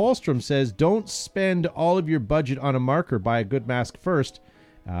Mike Holstrom says, don't spend all of your budget on a marker. Buy a good mask first,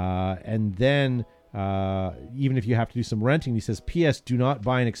 and then even if you have to do some renting. He says, P.S. do not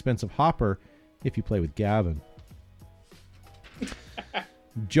buy an expensive hopper if you play with Gavin.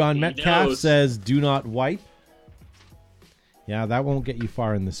 John Metcalf says, do not wipe. Yeah, that won't get you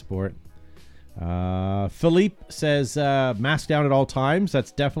far in the sport. Philippe says, mask down at all times.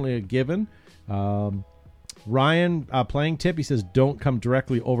 That's definitely a given. Ryan, playing tip, he says, don't come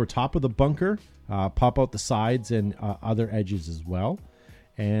directly over top of the bunker. Pop out the sides and other edges as well.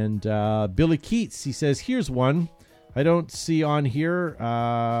 And Billy Keats, he says, here's one I don't see on here.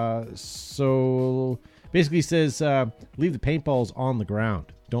 So basically he says, leave the paintballs on the ground.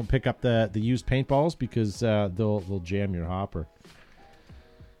 Don't pick up the used paintballs because they'll jam your hopper.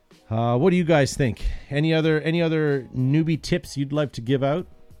 What do you guys think? Any other newbie tips you'd like to give out?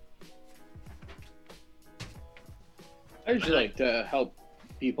 I usually like to help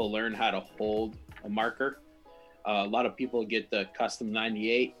people learn how to hold a marker. A lot of people get the custom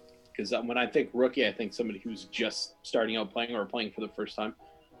 98 because when I think rookie, I think somebody who's just starting out playing or playing for the first time.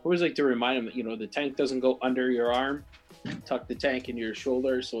 I always like to remind them that, the tank doesn't go under your arm. Tuck the tank into your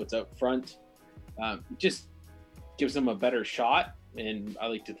shoulder so it's up front. It just gives them a better shot, and I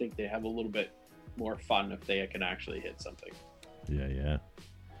like to think they have a little bit more fun if they can actually hit something. Yeah.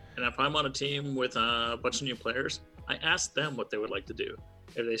 And if I'm on a team with a bunch of new players, I ask them what they would like to do.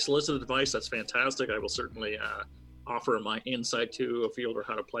 If they solicit advice, that's fantastic. I will certainly offer my insight to a field or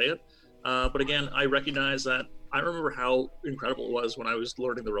how to play it. But again, I recognize that I remember how incredible it was when I was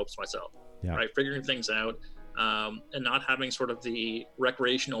learning the ropes myself, right? Figuring things out and not having sort of the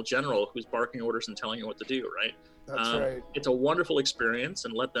recreational general who's barking orders and telling you what to do, right? That's right. It's a wonderful experience,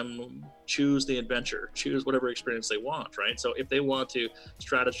 and let them choose the adventure, choose whatever experience they want, right? So if they want to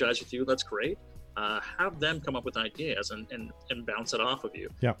strategize with you, that's great. Have them come up with ideas and bounce it off of you.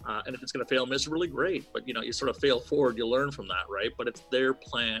 Yeah. And if it's going to fail miserably, great. But you sort of fail forward, you learn from that, right? But it's their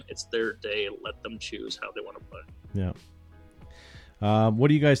plan, it's their day. Let them choose how they want to play. Yeah. What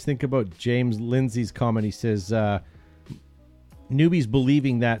do you guys think about James Lindsay's comment? He says, newbies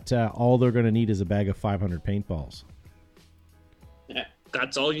believing that all they're going to need is a bag of 500 paintballs.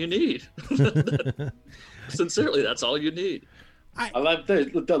 That's all you need. Sincerely, that's all you need. I love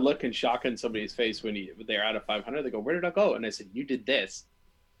the look and shock on somebody's face when they're out of 500. They go, "Where did I go?" And I said, "You did this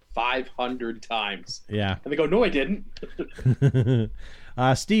 500 times." Yeah. And they go, "No, I didn't."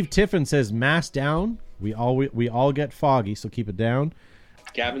 Steve Tiffin says, "Mask down. We all get foggy, so keep it down."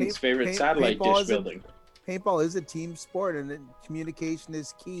 Gavin's favorite satellite dish building. Paintball is a team sport, and communication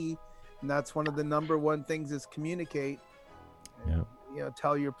is key. And that's one of the number one things is communicate. Yeah.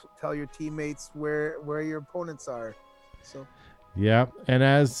 Tell your teammates where your opponents are. So. Yeah, and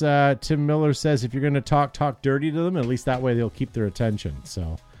as Tim Miller says, if you're going to talk dirty to them, at least that way they'll keep their attention.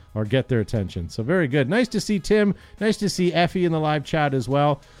 Or get their attention. So very good. Nice to see Tim. Nice to see Effie in the live chat as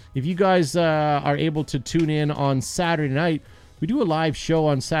well. If you guys are able to tune in on Saturday night, we do a live show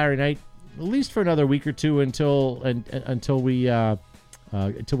on Saturday night, at least for another week or two until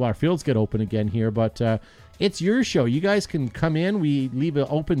our fields get open again here. But it's your show. You guys can come in. We leave an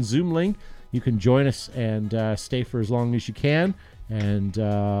open Zoom link. You can join us and stay for as long as you can. And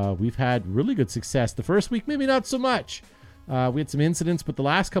we've had really good success. The first week, maybe not so much. We had some incidents, but the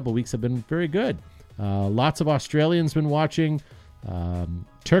last couple of weeks have been very good. Lots of Australians been watching.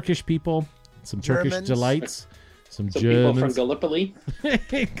 Turkish people, some Germans. Turkish delights. Some Germans. People from Gallipoli.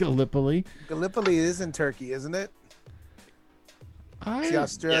 Gallipoli. Gallipoli is in Turkey, isn't it? The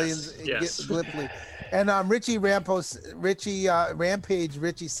Australians yes. get Gallipoli. And Richie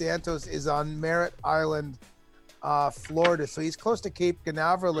Santos is on Merritt Island, Florida. So he's close to Cape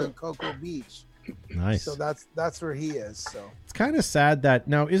Canaveral and Cocoa Beach. Nice. So that's where he is. So it's kind of sad that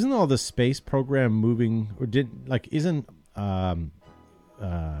now isn't all the space program moving or isn't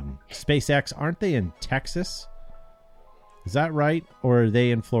SpaceX, aren't they in Texas? Is that right? Or are they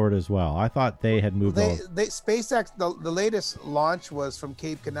in Florida as well? I thought they had moved SpaceX, the latest launch was from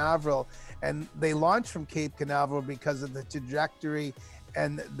Cape Canaveral, and they launched from Cape Canaveral because of the trajectory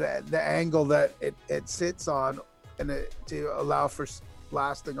and the angle that it sits on, and to allow for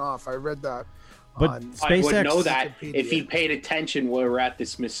blasting off. I read that. But on I would SpaceX know that if he Wikipedia. paid attention when we were at the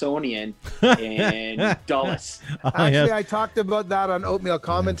Smithsonian in Dulles. Actually, I talked about that on Oatmeal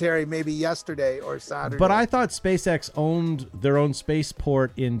Commentary maybe yesterday or Saturday. But I thought SpaceX owned their own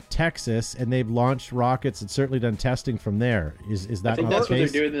spaceport in Texas, and they've launched rockets and certainly done testing from there. Is I that think not that's the what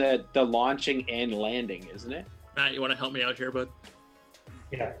case? they're doing, the launching and landing, isn't it? Matt, you want to help me out here, bud?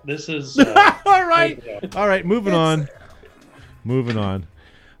 Yeah, this is. All right, all right. Moving on. Moving on.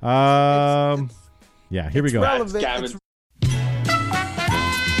 Yeah, here we it's go. relevant. Gavin. It's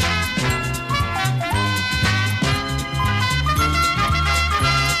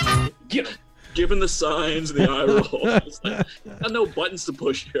Given the signs and the eye roll, it's like, got no buttons to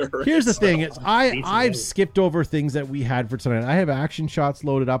push here. Right? Here's the thing: is I've Decent. skipped over things that we had for tonight. I have action shots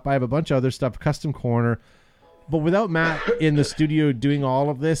loaded up. I have a bunch of other stuff, custom corner. But without Matt in the studio doing all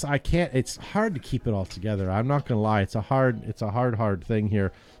of this, I can't. It's hard to keep it all together. I'm not gonna lie. It's a hard thing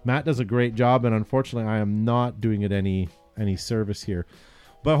here. Matt does a great job, and unfortunately, I am not doing it any service here.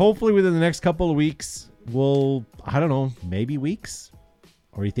 But hopefully, within the next couple of weeks, we'll, I don't know, maybe weeks,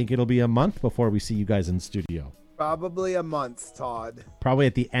 or you think it'll be a month before we see you guys in studio? probably a month, Todd. Probably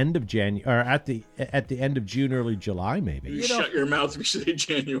at the end of January, or at the end of June, early July, maybe. You shut your mouth if you say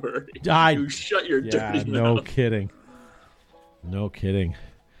January. I- You shut your Yeah, dirty no mouth. kidding. No kidding.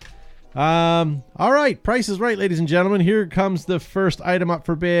 All right, Price is Right, ladies and gentlemen. Here comes the first item up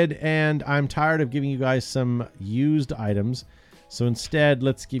for bid, and I'm tired of giving you guys some used items. So instead,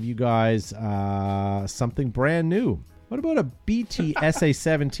 let's give you guys something brand new. What about a BT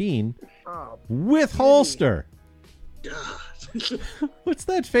SA-17 Oh, with holster? God. What's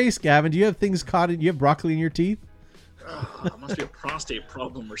that face, Gavin? Do you have things caught in? You have broccoli in your teeth? It must be a prostate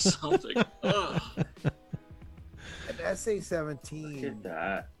problem or something. Ugh. an SA-17.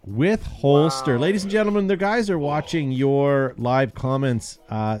 That. With holster. Wow. Ladies and gentlemen, the guys are watching your live comments.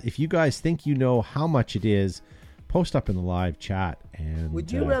 If you guys think you know how much it is, post up in the live chat. And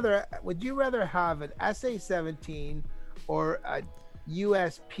Would you rather have an SA-17 or a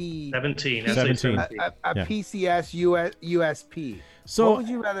USP 17. 17. a Yeah. PCS USP? So what would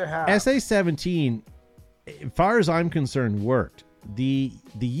you rather have? SA-17, as far as I'm concerned, worked. The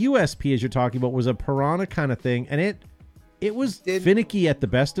USP, as you're talking about, was a Piranha kind of thing, and it was finicky at the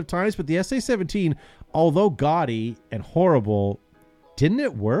best of times. But the SA-17, although gaudy and horrible, didn't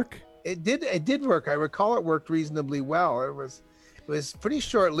it work? It did work. I recall it worked reasonably well. It was pretty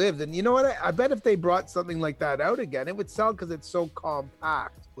short lived. And you know what? I bet if they brought something like that out again, it would sell because it's so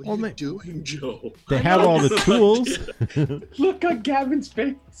compact. What Well, are you they- doing, Joe? They have all the tools. Look at Gavin's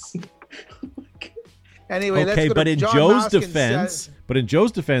face. Anyway, let's Okay, go to but in John Joe's Maskin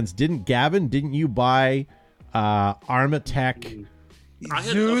defense, didn't you buy Armatech? I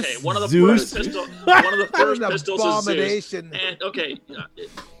had Zeus. okay. One of the Zeus. first pistol. One of the That first was an pistols is Zeus. abomination. And okay,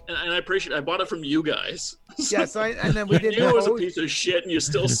 and I appreciate. I bought it from you guys. Yes, and then we I did knew it was a the piece of shit, and you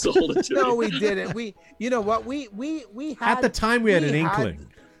still sold it to No, me. we didn't. You know what? We had At the time, we had an inkling.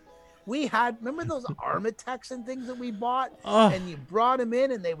 We had, remember those Armitex and things that we bought, Ugh. and you brought them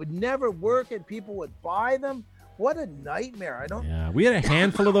in, and they would never work, and people would buy them. What a nightmare! I don't. Yeah, we had a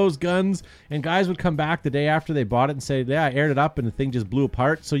handful of those guns, and guys would come back the day after they bought it and say, "Yeah, I aired it up, and the thing just blew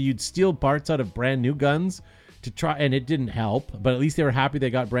apart." So you'd steal parts out of brand new guns to try, and it didn't help. But at least they were happy they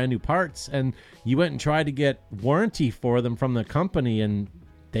got brand new parts, and you went and tried to get warranty for them from the company, and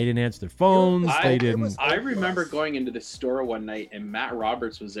they didn't answer their phones. They didn't. I remember going into the store one night and Matt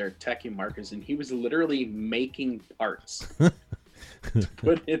Roberts was there teching markers and he was literally making parts to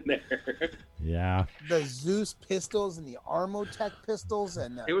put in there. Yeah. The Zeus pistols and the Armotech pistols,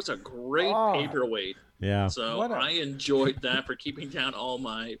 and It was a great Oh. paperweight. Yeah. So What a- I enjoyed that for keeping down all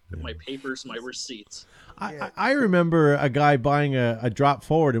my papers, my receipts. I remember a guy buying a drop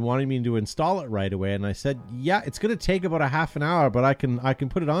forward and wanting me to install it right away, and I said, "Yeah, it's going to take about a half an hour, but I can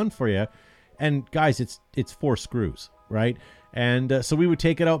put it on for you." And guys, it's 4 screws, right? And so we would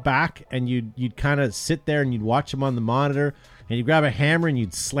take it out back, and you'd kind of sit there and you'd watch them on the monitor, and you'd grab a hammer and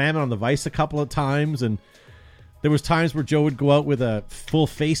you'd slam it on the vise a couple of times. And there was times where Joe would go out with a full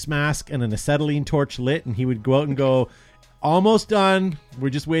face mask and an acetylene torch lit, and he would go out and go, "Almost done. We're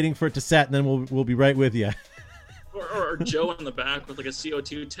just waiting for it to set, and then we'll be right with you." Or Joe in the back with like a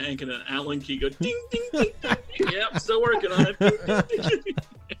CO2 tank and an Allen key go ding, ding, ding, ding. Yep, still working on it. Ding, ding, ding.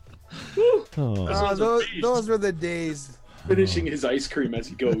 Woo. Oh. That sounds those, a beast. those were the days. Finishing his ice cream as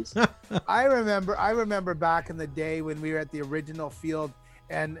he goes. I remember back in the day when we were at the original field,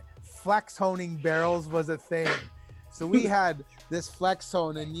 and flex honing barrels was a thing. So we had this flex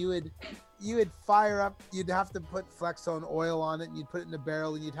hone, and you you would fire up. You'd have to put Flexone oil on it, and you'd put it in a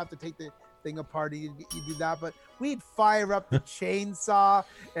barrel, and you'd have to take the thing apart. And you'd do that, but we'd fire up the chainsaw,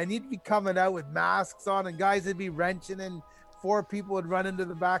 and you'd be coming out with masks on, and guys would be wrenching, and 4 people would run into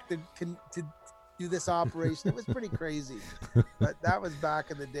the back to do this operation. It was pretty crazy, but that was back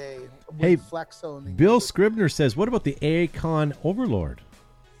in the day. Hey, Flexone. Bill Scribner says, what about the Aecon Overlord?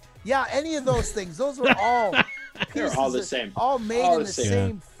 Yeah, any of those things. Those were all. They're all the same. All made All in the the same.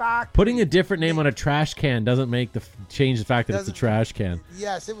 same factory. Putting a different name on a trash can doesn't make change the fact that it's a Doesn't- trash can.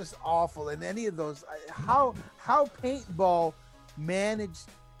 Yes, it was awful. And any of those, how paintball managed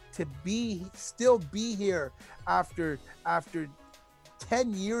to still be here after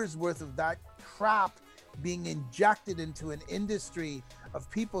 10 years worth of that crap being injected into an industry of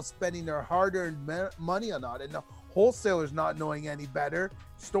people spending their hard-earned money on it, and the wholesalers not knowing any better,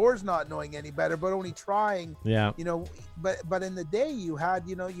 stores not knowing any better, but only trying. Yeah. But in the day you had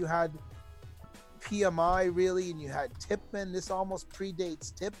PMI really, and you had Tipman. This almost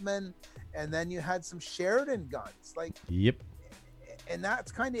predates Tipman, and then you had some Sheridan guns, like, Yep. and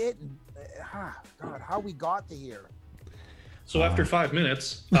that's kind of it. And God, how we got to here. So after 5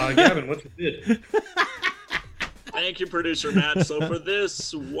 minutes, Gavin, what's your bid? Thank you, producer Matt. So for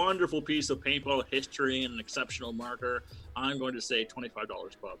this wonderful piece of paintball history and an exceptional marker, I'm going to say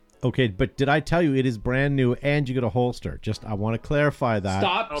 $25, Bob. Okay, but did I tell you it is brand new and you get a holster? Just, I want to clarify that.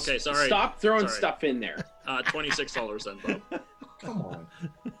 Stop. Okay, sorry. Stop throwing Sorry. stuff in there. $26 then, Bob. Come on.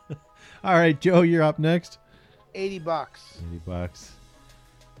 All right, Joe, you're up next. $80. $80.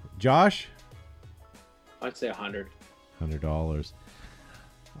 Josh? I'd say 100. $100.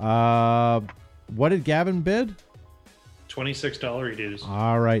 What did Gavin bid? $26 it is.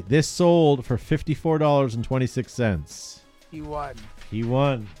 All right, this sold for $54.26. He won. He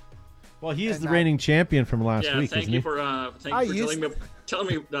won. Well, he is And the that- reigning champion from last Yeah, week, thank isn't you he? for telling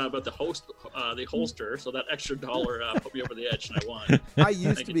me about the holster. So that extra dollar put me over the edge, and I won. I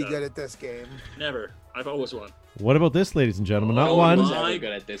used Thank to you, be Doug. good at this game. Never. I've always won. What about this, ladies and gentlemen? Not Oh, one, Who's my ever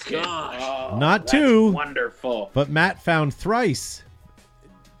good at this game? gosh. Oh, Not that's two. Wonderful. but Matt found thrice.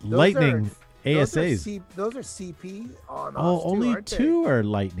 Those Lightning Those are ASAs. those are CP on. Oh, only aren't they? 2 are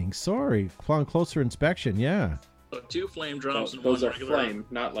lightning. Sorry. Upon closer inspection, yeah. So 2 flame drops and Those one are regular. flame,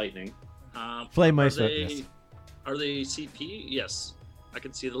 not lightning. Flame are ice, they, yes. Are they CP? Yes. I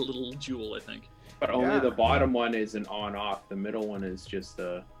can see the little jewel, I think. But only Yeah. the bottom one is an on-off. The middle one is just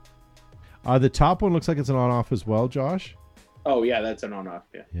a. The top one looks like it's an on-off as well, Josh. Oh yeah, that's an on-off.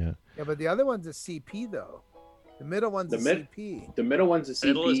 Yeah. Yeah. Yeah, but the other one's a CP though. The middle one's The a mid- CP. The middle one's a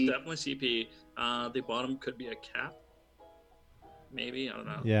Middle is CP. definitely CP. The bottom could be a cap. Maybe, I don't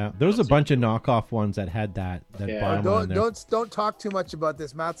know. Yeah. There was a Don't see bunch of knockoff ones that had that Yeah. bottom one Don't there. don't talk too much about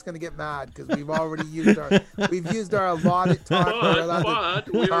this. Matt's gonna get mad because we've already used our allotted time. We're allowed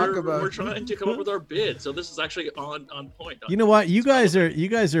to But talk about. we're trying to come up with our bid, so this is actually on point. You know what? You guys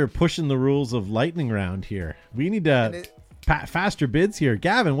are pushing the rules of lightning round here. We need And to it- faster bids here.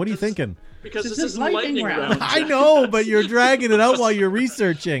 Gavin, what are you thinking? because This this is is lightning lightning round. round. I know, but you're dragging it out while you're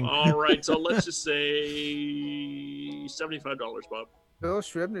researching. All right, so let's just say $75, Bob. Bill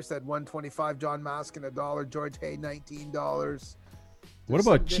Scribner said 125. John Maskin $1. George Hay $19. What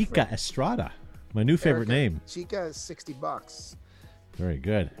about Chica Estrada? My new favorite name. Chica is $60. Very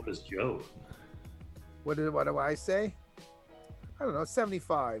good. What is Joe? What do I say? I don't know.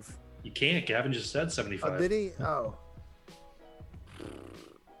 75. You can't. Gavin just said Oh, 75. did he? Oh.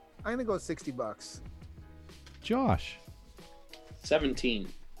 I'm gonna go $60. Josh, 17.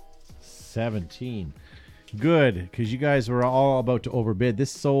 17. Good, because you guys were all about to overbid.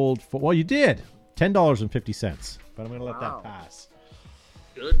 This sold for, well, you did, $10.50. But I'm going to let Wow. that pass.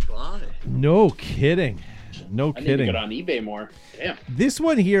 Goodbye. No kidding. No I need to kidding. get on eBay more. Damn. This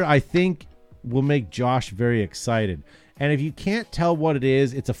one here, I think, will make Josh very excited. And if you can't tell what it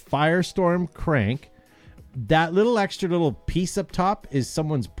is, it's a Firestorm crank. That little little piece up top is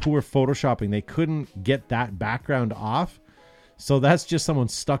someone's poor photoshopping. They couldn't get that background off. So that's just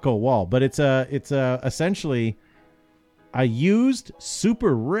someone's stucco wall. But it's essentially a used,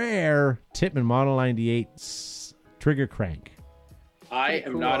 super rare Tippmann Model 98 trigger crank. I Pretty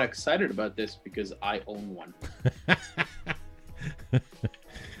am cool. not excited about this because I own one.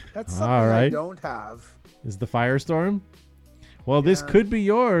 That's something All I right. don't have. Is the Firestorm? Well, this Yeah. could be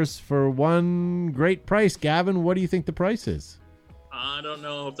yours for one great price. Gavin, what do you think the price is? I don't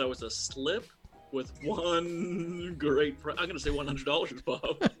know if that was a slip with one great price. I'm going to say $100,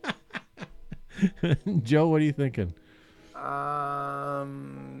 Bob. Joe, what are you thinking?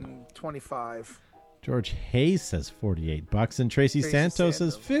 25. George Hayes says $48, and Tracy Tracy Santos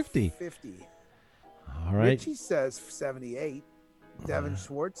says 50. 50. All right. Richie says 78. Devin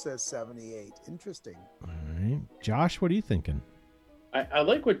Schwartz says 78. Interesting. All right. Josh, what are you thinking? I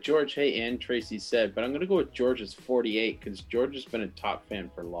like what George Hay and Tracy said, but I'm going to go with George's 48 because George has been a top fan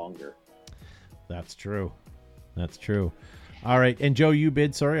for longer. That's true. That's true. All right. And Joe, you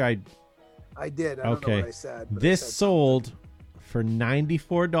bid. Sorry, I did. I don't know Okay. what I said. but I This said sold for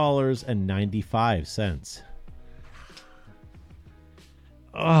 $94.95.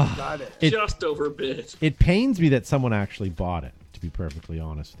 Oh, Got it. Just over bid. it pains me that someone actually bought it, to be perfectly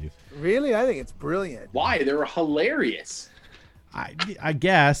honest with you. Really? I think it's brilliant. Why? They were hilarious. I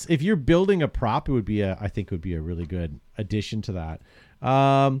guess if you're building a prop, it would be I think it would be a really good addition to that.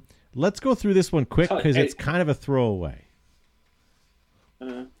 Let's go through this one quick because it's kind of a throwaway.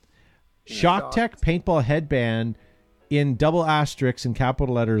 Shock Tech paintball headband in double asterisks in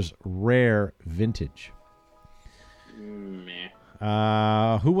capital letters, rare vintage. Meh.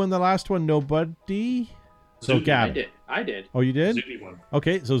 Who won the last one? Nobody. So Zuby, Gavin. I did. Oh, you did? Zuby one.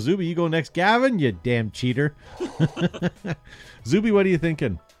 Okay, so Zuby, you go next. Gavin, you damn cheater. Zuby, what are you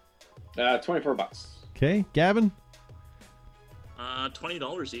thinking? $24. Okay, Gavin.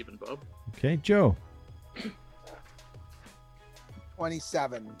 $20 even, Bob. Okay, Joe.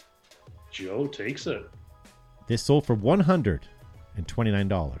 27. Joe takes it. This sold for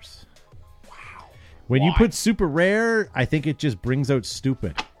 $129. Wow. When you put super rare, I think it just brings out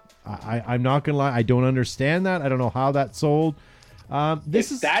stupid. I'm not gonna lie, I don't understand that. I don't know how that sold.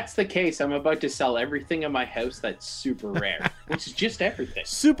 If That's the case, I'm about to sell everything in my house that's super rare, which is just everything.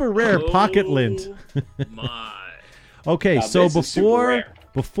 super rare pocket lint. My. Okay, Now, so this is super rare.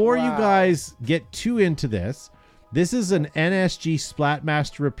 before you Wow. guys get too into this is an NSG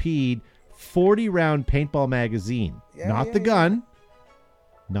Splatmaster Rapide 40-round paintball magazine. Not the gun.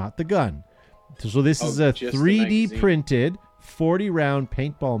 So this is a just the 3D magazine. printed 40-round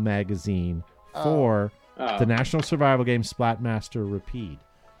paintball magazine for the National Survival Game Splatmaster Rapide.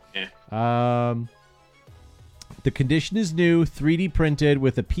 The condition is new, 3D printed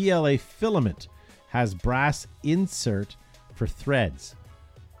with a PLA filament. Has brass insert for threads.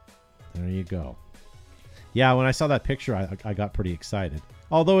 There you go. Yeah, when I saw that picture, I got pretty excited.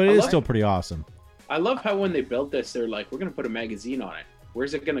 Although it is still pretty awesome. I love how when they built this, they're like, we're going to put a magazine on it.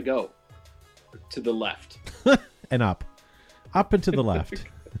 Where's it going to go? To the left. And up. Up and to the left.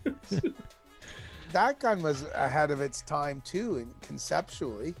 That gun was ahead of its time too, and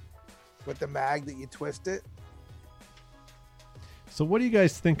conceptually, with the mag that you twist it. So what are you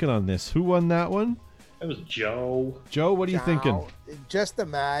guys thinking on this? Who won that one? That was Joe. Joe, what are you thinking? Now, just the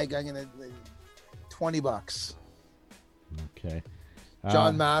mag. I'm gonna $20. Okay.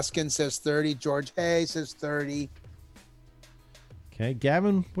 John Maskin says 30. George Hay says 30. Okay,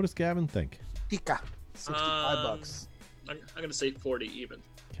 Gavin, what does Gavin think? Pika, $65. I'm going to say 40 even.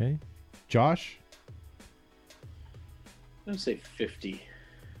 Okay. Josh? I'm going to say 50.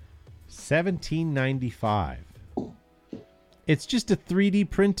 $17.95. It's just a 3D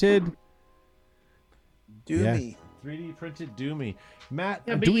printed Doomy. 3D printed Doomy. Matt,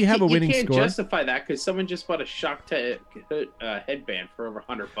 Yeah, but do we have a winning You can't score? justify that because someone just bought a Shock Tech headband for over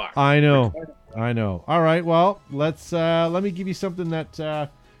 $100. I know. All right, well, let me give you something that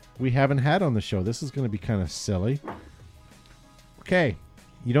we haven't had on the show. This is going to be kind of silly. Okay,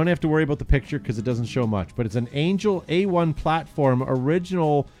 you don't have to worry about the picture because it doesn't show much, but it's an Angel A1 platform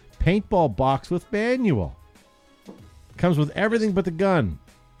original paintball box with manual. Comes with everything but the gun.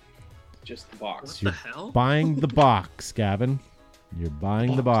 Just the box. What the hell? Buying the box, Gavin. You're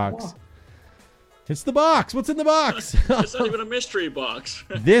buying the box. It's the box. What's in the box? It's not even a mystery box.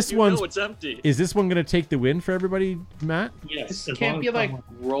 This you one's. know it's empty. Is this one going to take the win for everybody, Matt? Yes. This as can't long be as like someone-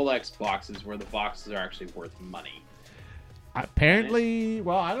 Rolex boxes where the boxes are actually worth money. Apparently,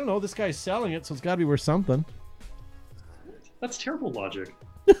 well, I don't know. This guy's selling it, so it's got to be worth something. That's terrible logic.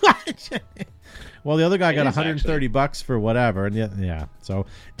 Well, the other guy It got is, $130 for whatever, and yeah. So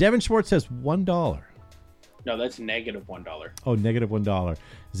Devin Schwartz says $1. No, that's negative $1. Oh, negative $1.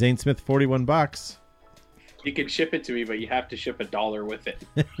 Zane Smith $41. You can ship it to me, but you have to ship $1 with it.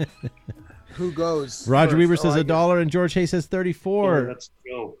 Who goes? Roger first? Weaver Oh, says I guess. $1, and George Hay says 34. Yeah, that's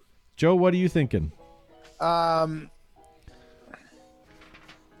Joe. Joe, what are you thinking?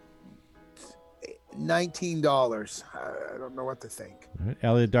 $19. I don't know what to think. All right.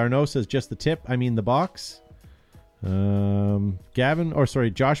 Elliot Darno says just the tip. I mean the box.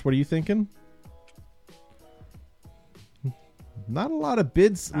 Josh, what are you thinking? Not a lot of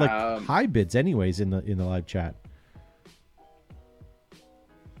bids, like high bids, anyways, in the live chat.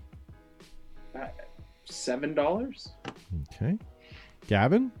 $7? Okay,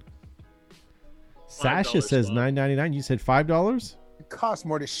 Gavin. Sasha $5, says Bob. $9.99. You said $5. It costs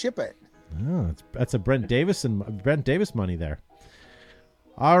more to ship it. Oh, that's a Brent Davis money there.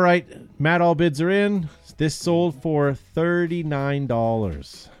 All right, Matt, all bids are in. This sold for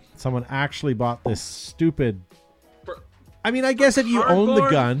 $39. Someone actually bought this stupid. I mean, I guess if you own the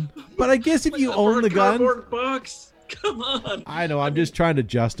gun, but I guess if you own the gun, cardboard box. Come on. I know. I'm just trying to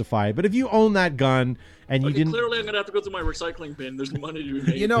justify it, but if you own that gun and you didn't, clearly I'm gonna have to go through my recycling bin. There's money to be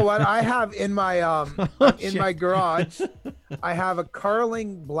made. You know what? I have in my my garage, I have a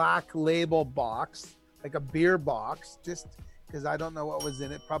Carling Black Label box, like a beer box, just because I don't know what was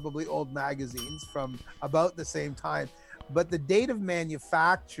in it. Probably old magazines from about the same time, but the date of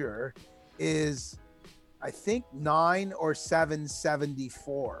manufacture is, I think, 9 or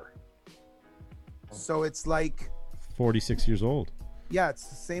 7/74. So it's like 46 years old. Yeah, it's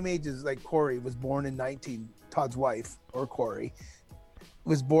the same age as like Corey was born in Todd's wife, or Corey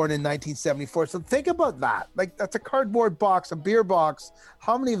was born in 1974. So think about that. Like, that's a cardboard box, a beer box.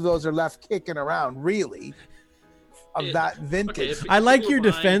 How many of those are left kicking around, really, of that vintage? I like your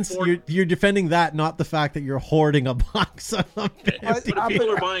defense. You're defending that, not the fact that you're hoarding a box of But if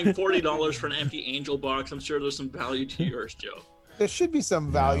people are buying $40 for an empty Angel box, I'm sure there's some value to yours, Joe. There should be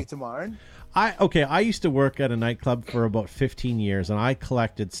some value to mine. I used to work at a nightclub for about 15 years, and I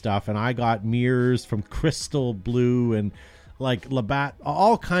collected stuff, and I got mirrors from Crystal Blue and like Labatt,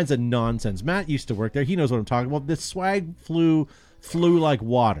 all kinds of nonsense. Matt used to work there. He knows what I'm talking about. This swag flew like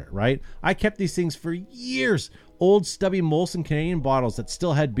water, right? I kept these things for years. Old stubby Molson Canadian bottles that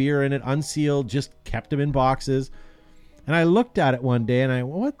still had beer in it, unsealed, just kept them in boxes. And I looked at it one day, and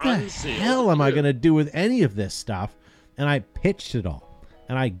what the hell am I going to do with any of this stuff? And I pitched it all.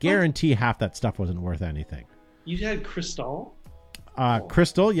 And I guarantee half that stuff wasn't worth anything. You had Cristal?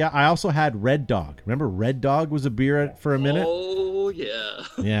 Crystal, yeah. I also had Red Dog. Remember Red Dog was a beer for a minute? Oh, yeah.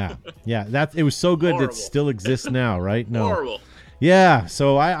 Yeah. It was so good that it still exists now, right? No. Horrible. Yeah,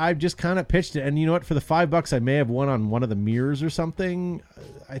 so I just kind of pitched it. And you know what? For the $5 I may have won on one of the mirrors or something,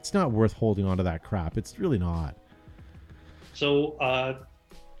 it's not worth holding on to that crap. It's really not. So,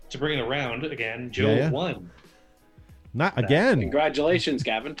 to bring it around again, Joe won. Not again. Congratulations,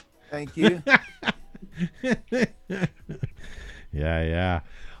 Gavin. Thank you. Yeah.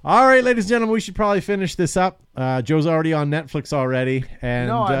 All right, ladies and gentlemen, we should probably finish this up. Joe's already on Netflix already. And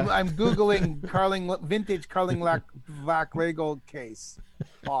no, I'm Googling vintage Carling Black Label case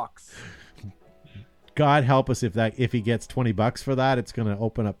box. God help us if he gets $20 for that, it's going to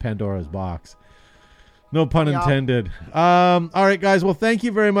open up Pandora's box. No pun intended. All right, guys. Well, thank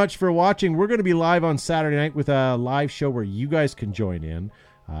you very much for watching. We're going to be live on Saturday night with a live show where you guys can join in.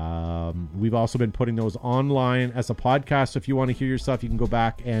 We've also been putting those online as a podcast. So if you want to hear yourself, you can go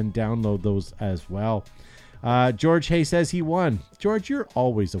back and download those as well. George Hay says he won. George, you're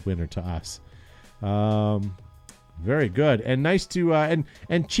always a winner to us. Very good. And nice to and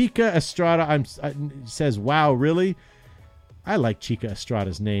Chica Estrada says, wow, really? I like Chica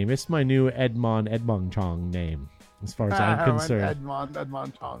Estrada's name. It's my new Edmond Chong name, as far as I'm concerned.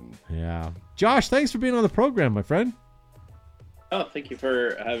 Edmond Chong. Yeah. Josh, thanks for being on the program, my friend. Oh, thank you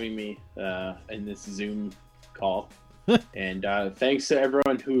for having me in this Zoom call. And thanks to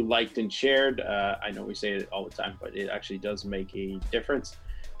everyone who liked and shared. I know we say it all the time, but it actually does make a difference.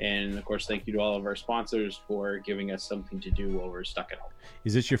 And, of course, thank you to all of our sponsors for giving us something to do while we're stuck at home.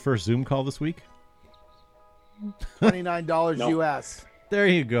 Is this your first Zoom call this week? $29 US. There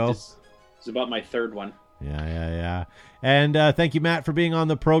you go. It's about my third one. Yeah. And thank you, Matt, for being on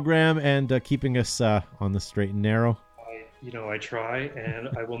the program and keeping us on the straight and narrow. I try, and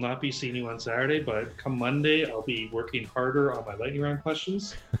I will not be seeing you on Saturday, but come Monday, I'll be working harder on my lightning round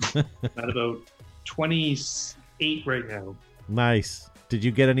questions. I'm at about 28 right now. Nice. Did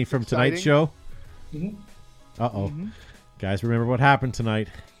you get any from tonight's show? Mm-hmm. Uh-oh. Mm-hmm. Guys, remember what happened tonight.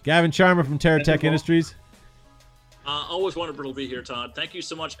 Gavin Charmer from TerraTech Industries. Always wonderful to be here, Todd. Thank you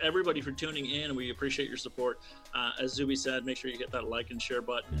so much, everybody, for tuning in. We appreciate your support. As Zuby said, make sure you hit that like and share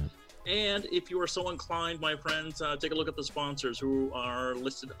button. Yeah. And if you are so inclined, my friends, take a look at the sponsors who are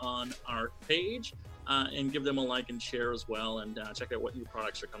listed on our page and give them a like and share as well. And check out what new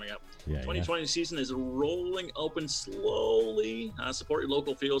products are coming up. 2020 season is rolling open slowly. Support your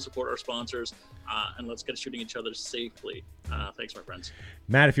local field, support our sponsors, and let's get shooting each other safely. Thanks, my friends.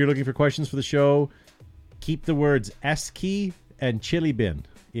 Matt, if you're looking for questions for the show, keep the words S-key and chili bin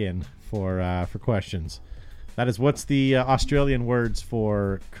in for questions. That is what's the Australian words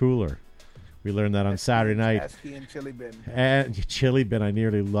for cooler. We learned that on Saturday night. S-key and chili bin. And chili bin, I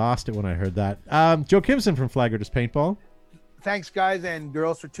nearly lost it when I heard that. Joe Kimson from Flagger's Paintball. Thanks, guys and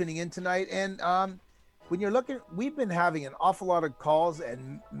girls, for tuning in tonight. And when you're looking, we've been having an awful lot of calls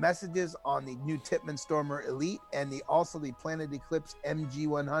and messages on the new Tippmann Stormer Elite and also the Planet Eclipse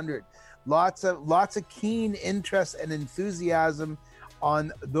MG100. Lots of keen interest and enthusiasm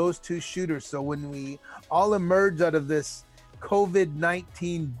on those two shooters. So when we all emerge out of this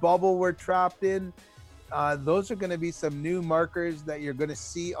COVID-19 bubble we're trapped in, those are going to be some new markers that you're going to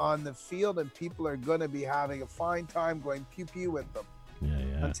see on the field, and people are going to be having a fine time going pew-pew with them.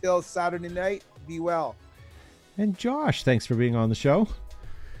 Yeah. Until Saturday night, be well. And Josh, thanks for being on the show.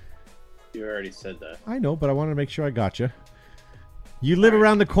 You already said that. I know, but I wanted to make sure I got you. You live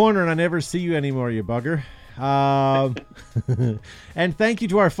around the corner, and I never see you anymore, you bugger. And thank you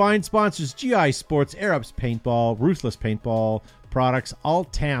to our fine sponsors, GI Sports, Air Ups Paintball, Ruthless Paintball Products,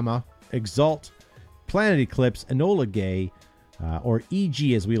 Altama, Exalt, Planet Eclipse, Enola Gay, or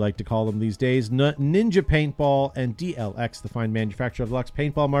EG as we like to call them these days, Ninja Paintball, and DLX, the fine manufacturer of Lux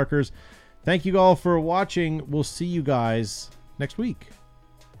paintball markers. Thank you all for watching. We'll see you guys next week.